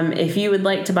 Yep. If you would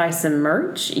like to buy some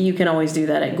merch, you can always do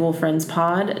that at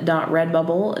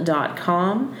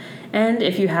ghoulfriendspod.redbubble.com. And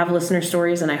if you have listener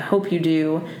stories, and I hope you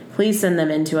do, please send them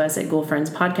in to us at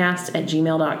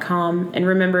ghoulfriendspodcast@gmail.com. And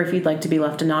remember, if you'd like to be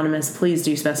left anonymous, please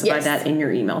do specify that in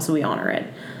your email so we honor it.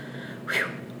 Whew.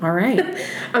 All right.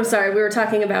 I'm sorry, we were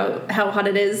talking about how hot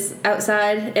it is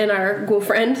outside, and our ghoul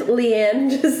friend,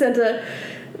 Leanne, just sent a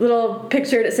little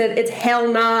picture that said, it's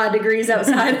hell nah degrees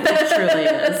outside. It truly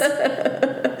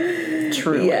is.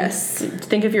 Truly. Yes.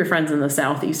 Think of your friends in the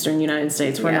southeastern United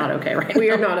States. We're not okay right now.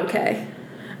 We are not okay.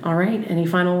 All right. Any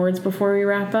final words before we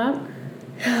wrap up?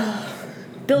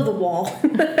 Build a wall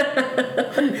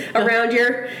around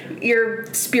your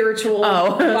spiritual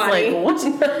body. Like, what?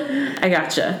 I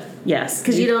gotcha. Yes.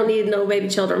 Because you don't need no baby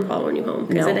children following you home.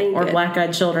 No, it ain't or good.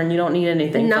 black-eyed children. You don't need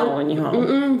anything following you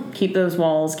home. Keep those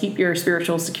walls. Keep your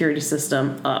spiritual security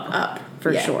system up.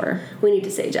 For sure. We need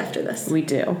to sage after this. We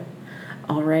do.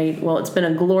 All right. Well, it's been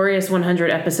a glorious 100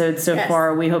 episodes so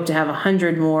far. We hope to have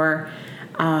 100 more.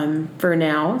 For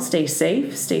now, stay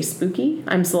safe, stay spooky.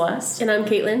 I'm Celeste. And I'm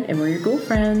Caitlin. And we're your ghoul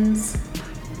friends.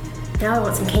 Now I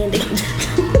want some candy.